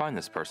can I find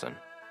this person?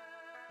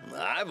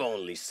 I've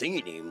only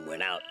seen him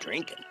when out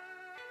drinking.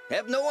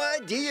 Have no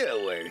idea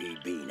where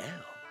he'd be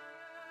now.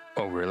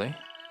 Oh, really?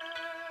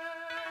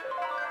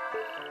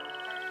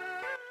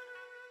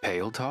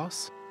 Pail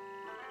toss?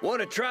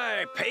 Want to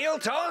try pail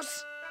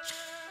toss?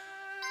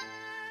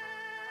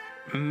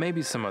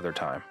 Maybe some other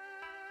time.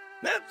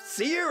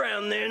 See you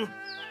around then.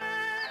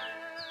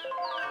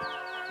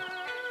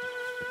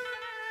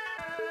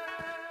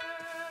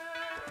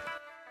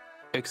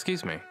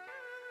 Excuse me.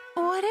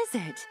 What is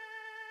it?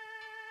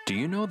 Do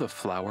you know the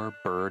flower,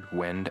 bird,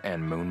 wind,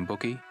 and moon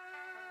bookie?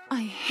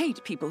 I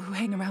hate people who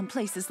hang around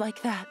places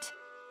like that.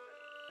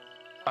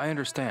 I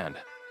understand,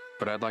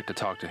 but I'd like to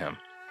talk to him.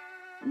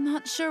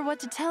 Not sure what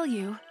to tell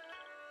you.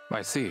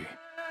 I see.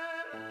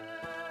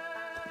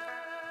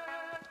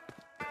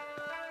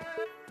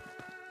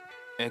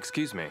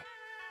 Excuse me.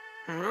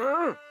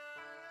 Huh?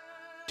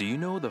 Do you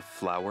know the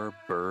flower,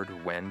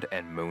 bird, wind,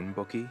 and moon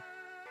bookie?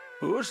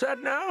 Who's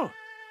that now?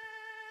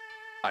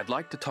 I'd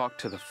like to talk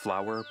to the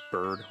flower,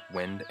 bird,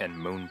 wind, and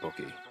moon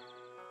bookie.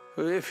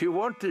 If you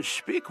want to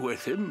speak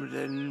with him,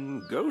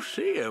 then go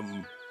see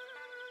him.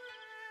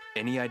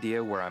 Any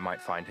idea where I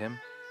might find him?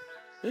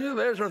 Yeah,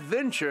 there's a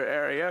venture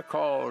area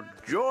called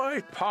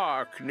Joy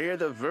Park near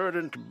the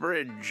Verdant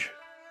Bridge.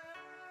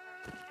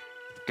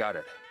 Got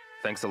it.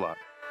 Thanks a lot.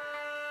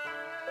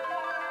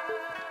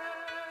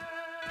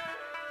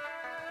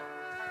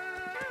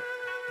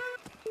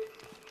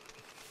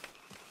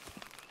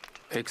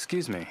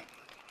 Excuse me.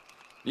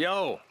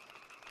 Yo!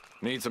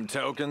 Need some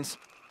tokens?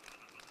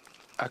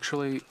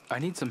 Actually, I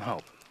need some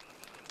help.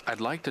 I'd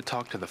like to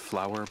talk to the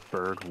Flower,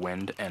 Bird,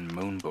 Wind, and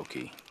Moon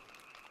bookie.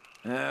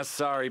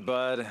 Sorry,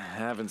 bud.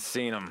 Haven't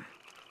seen him.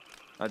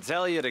 I'd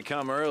tell you to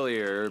come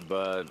earlier,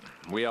 but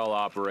we all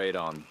operate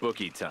on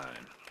bookie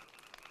time.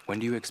 When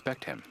do you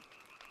expect him?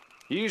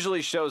 He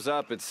usually shows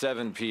up at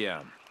 7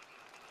 p.m.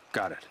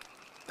 Got it.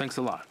 Thanks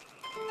a lot.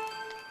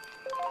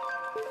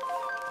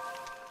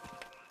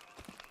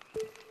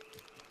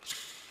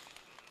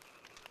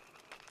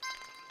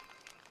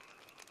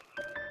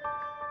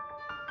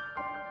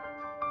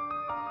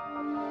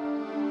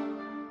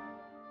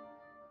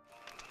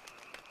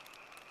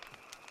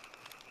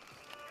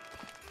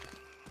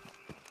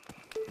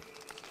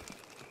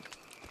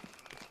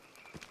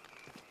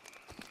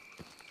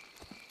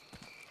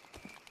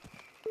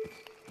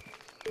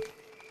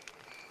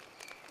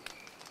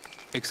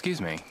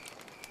 Excuse me.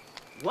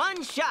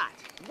 One shot!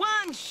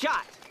 One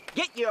shot!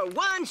 Get your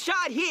one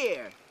shot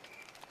here!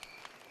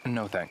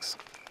 No, thanks.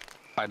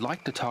 I'd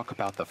like to talk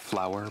about the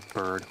Flower,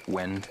 Bird,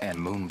 Wind, and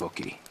Moon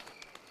bookie.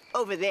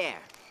 Over there.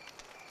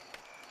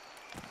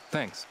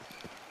 Thanks.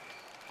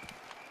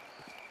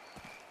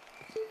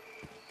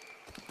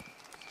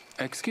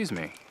 Excuse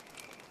me.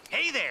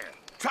 Hey there!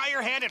 Try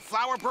your hand at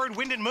Flower, Bird,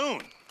 Wind, and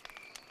Moon.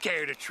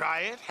 Care to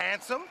try it,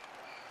 handsome?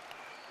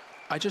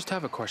 I just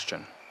have a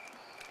question.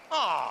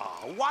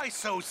 Aw, why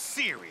so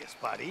serious,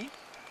 buddy?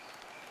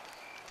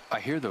 I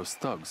hear those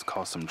thugs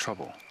cause some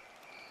trouble.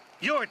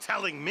 You're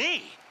telling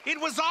me? It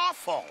was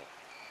awful!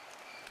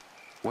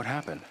 What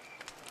happened?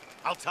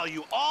 I'll tell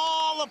you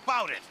all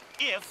about it,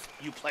 if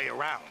you play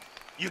around.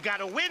 You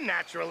gotta win,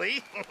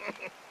 naturally.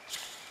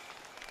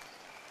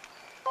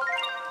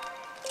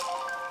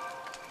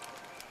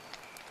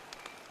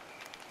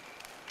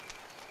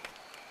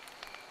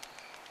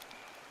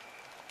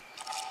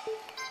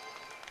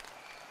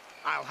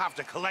 I'll have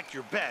to collect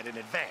your bet in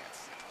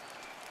advance.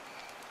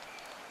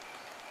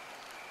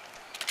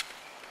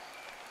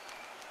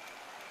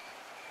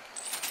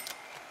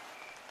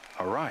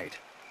 All right.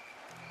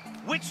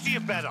 Which do you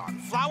bet on?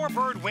 Flower,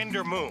 Bird, Wind,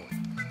 or Moon?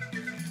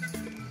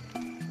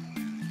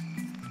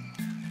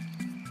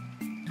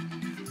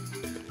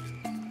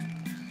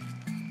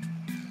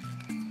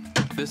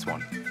 This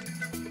one.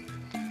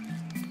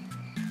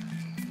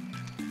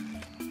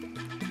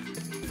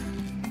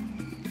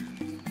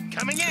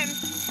 Coming in.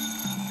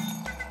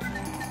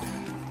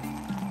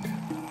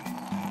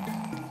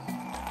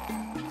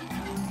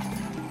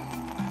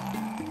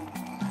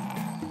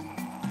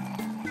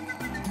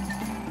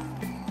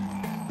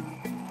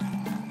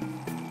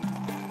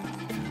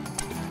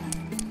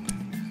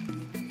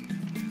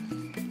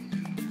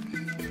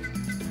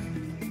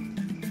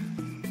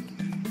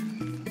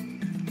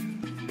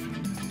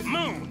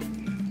 Moon.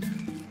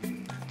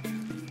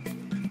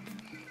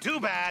 Too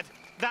bad.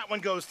 That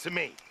one goes to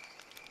me.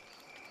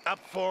 Up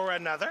for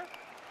another?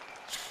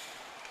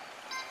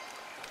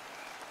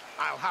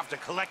 I'll have to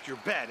collect your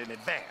bet in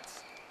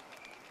advance.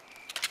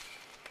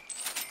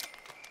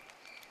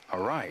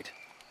 All right.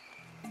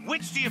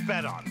 Which do you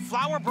bet on?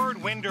 Flower,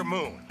 Bird, Wind, or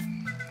Moon?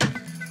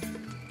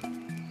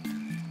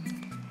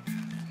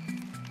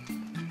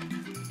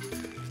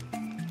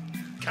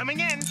 Coming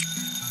in.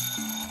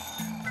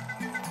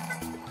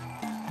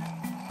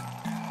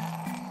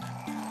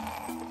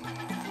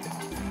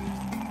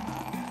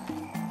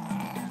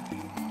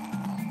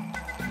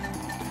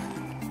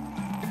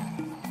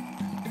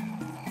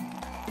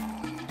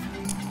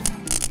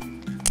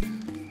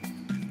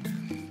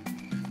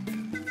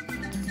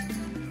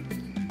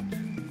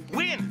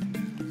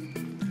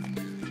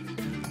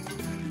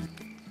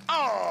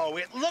 Oh,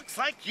 it looks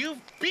like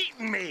you've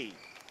beaten me.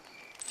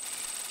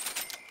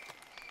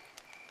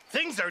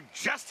 Things are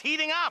just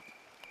heating up.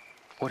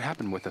 What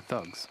happened with the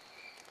thugs?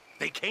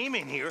 They came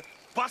in here,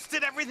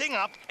 busted everything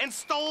up, and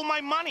stole my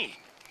money.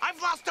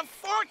 I've lost a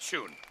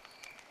fortune.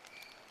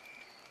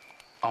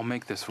 I'll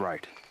make this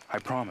right. I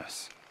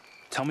promise.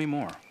 Tell me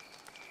more.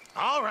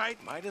 All right,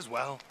 might as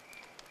well.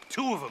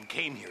 Two of them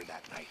came here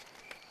that night.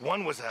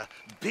 One was a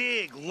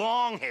big,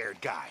 long-haired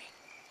guy.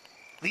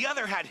 The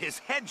other had his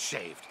head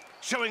shaved,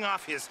 showing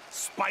off his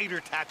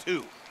spider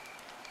tattoo.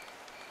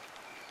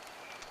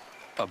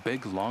 A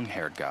big,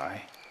 long-haired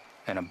guy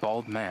and a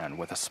bald man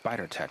with a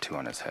spider tattoo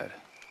on his head.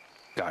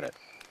 Got it.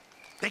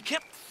 They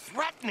kept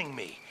threatening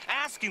me,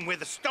 asking where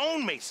the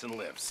stonemason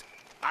lives.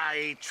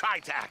 I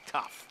tried to act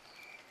tough.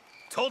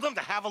 Told them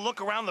to have a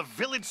look around the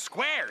village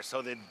square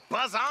so they'd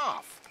buzz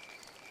off.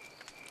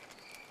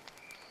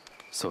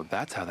 So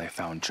that's how they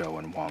found Joe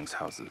and Wong's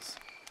houses.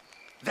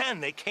 Then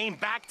they came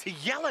back to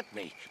yell at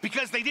me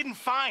because they didn't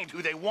find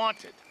who they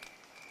wanted.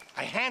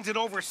 I handed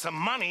over some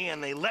money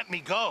and they let me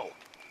go,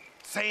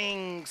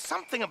 saying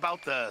something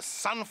about the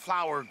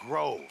Sunflower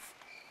Grove.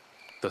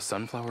 The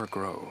Sunflower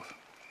Grove.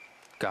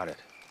 Got it.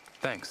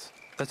 Thanks.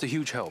 That's a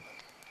huge help.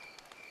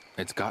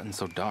 It's gotten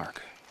so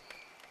dark.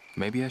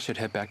 Maybe I should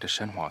head back to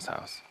Shenhua's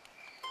house.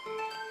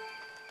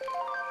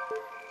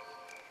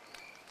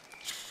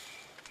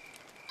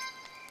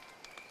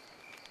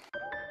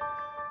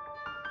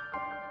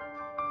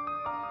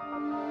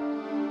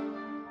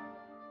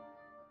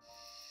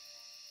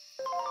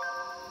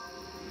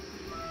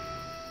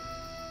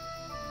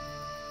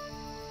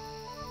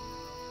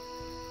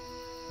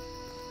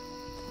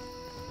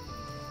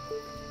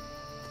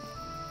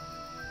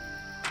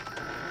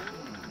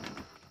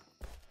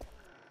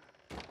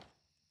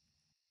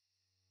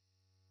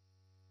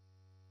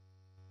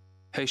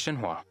 Hey,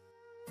 Shenhua.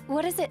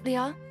 What is it,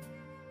 Liao?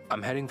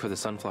 I'm heading for the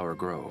Sunflower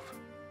Grove.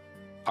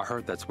 I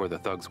heard that's where the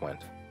thugs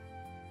went.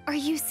 Are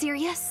you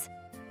serious?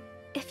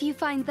 If you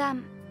find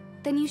them,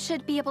 then you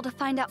should be able to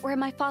find out where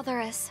my father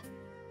is.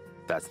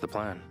 That's the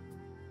plan.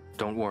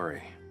 Don't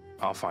worry.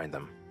 I'll find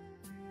them.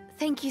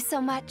 Thank you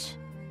so much.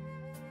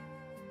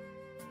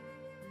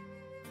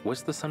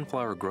 What's the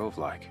Sunflower Grove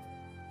like?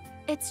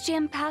 It's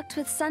jam-packed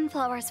with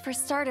sunflowers for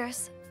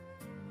starters.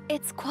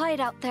 It's quiet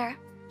out there.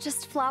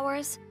 Just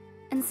flowers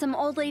and some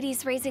old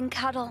ladies raising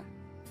cattle.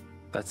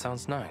 That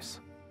sounds nice.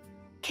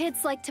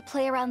 Kids like to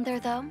play around there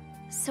though,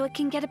 so it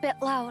can get a bit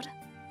loud.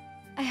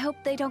 I hope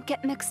they don't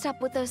get mixed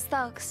up with those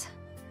thugs.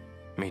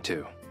 Me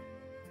too.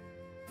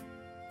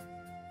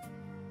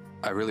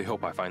 I really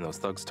hope I find those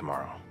thugs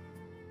tomorrow.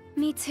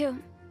 Me too.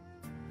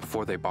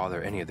 Before they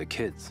bother any of the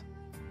kids.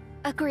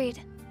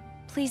 Agreed.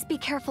 Please be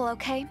careful,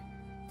 okay?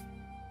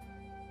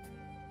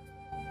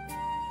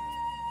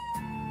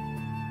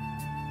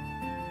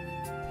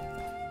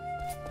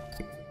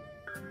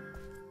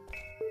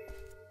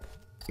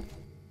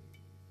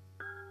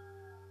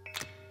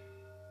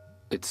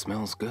 It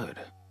smells good.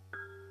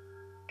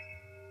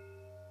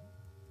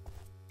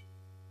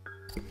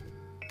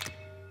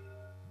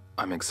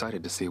 I'm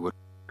excited to see what...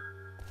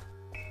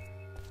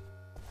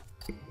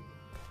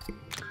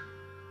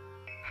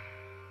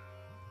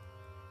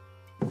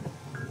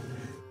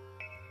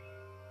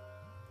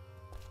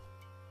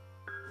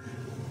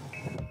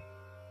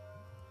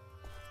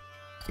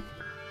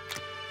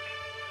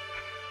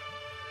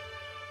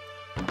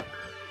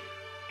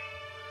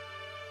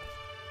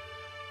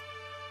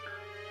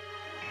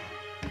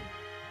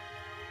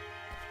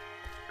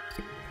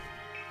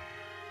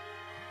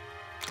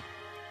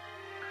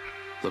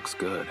 Looks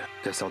good.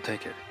 Guess I'll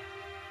take it.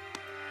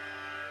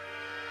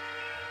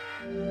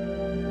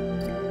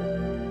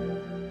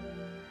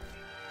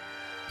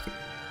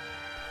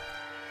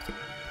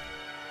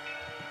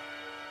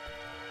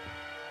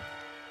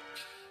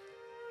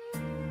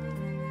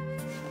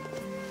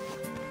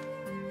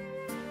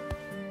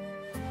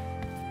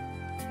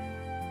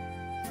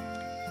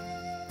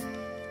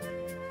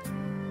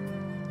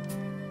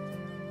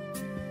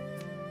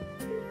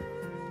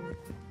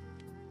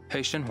 Hey,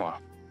 Shenhua.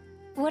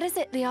 What is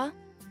it, Liao?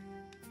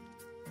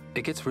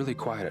 It gets really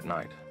quiet at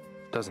night,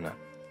 doesn't it?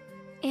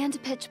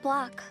 And pitch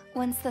black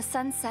once the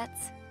sun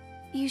sets.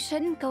 You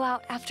shouldn't go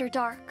out after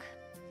dark.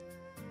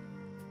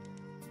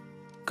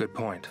 Good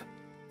point.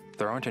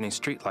 There aren't any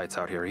streetlights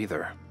out here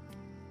either.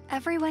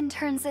 Everyone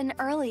turns in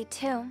early,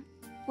 too.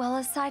 Well,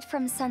 aside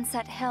from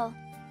Sunset Hill,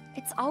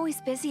 it's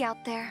always busy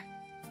out there.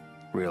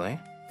 Really?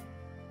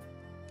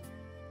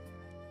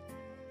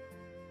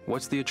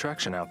 What's the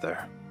attraction out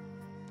there?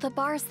 The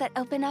bars that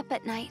open up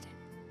at night.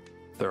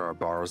 There are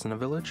bars in the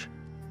village?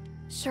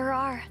 Sure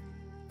are.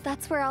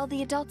 That's where all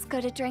the adults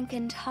go to drink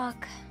and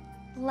talk.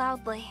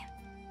 Loudly.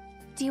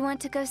 Do you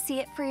want to go see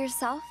it for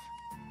yourself?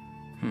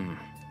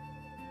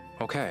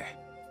 Okay.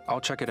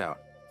 I'll check it out.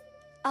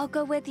 I'll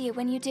go with you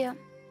when you do.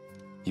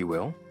 You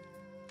will?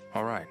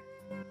 All right.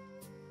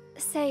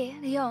 Say,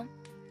 Liao,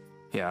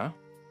 Yeah?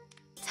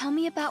 tell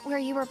me about where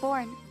you were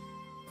born.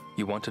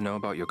 You want to know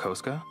about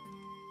Yokosuka?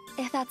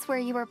 If that's where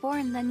you were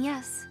born, then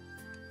yes.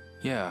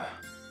 Yeah.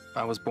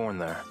 I was born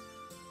there.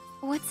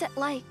 What's it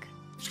like?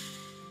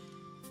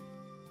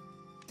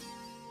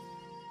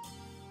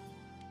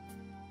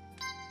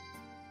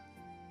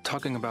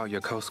 Talking about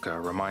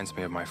Yokosuka reminds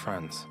me of my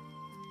friends.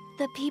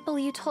 The people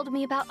you told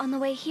me about on the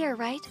way here,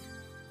 right?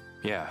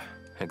 Yeah,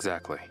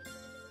 exactly.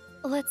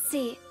 Let's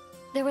see.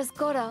 There was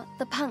Goro,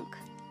 the punk.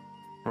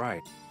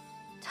 Right.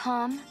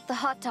 Tom, the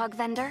hot dog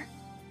vendor.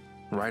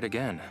 Right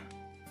again.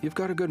 You've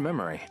got a good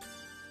memory.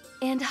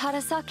 And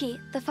Harasaki,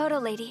 the photo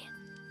lady.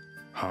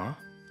 Huh?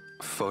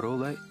 Photo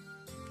late?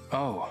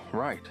 Oh,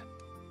 right.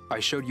 I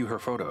showed you her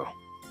photo.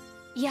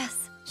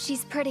 Yes,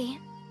 she's pretty.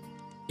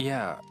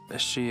 Yeah,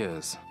 she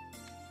is.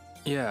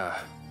 Yeah,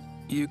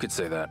 you could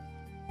say that.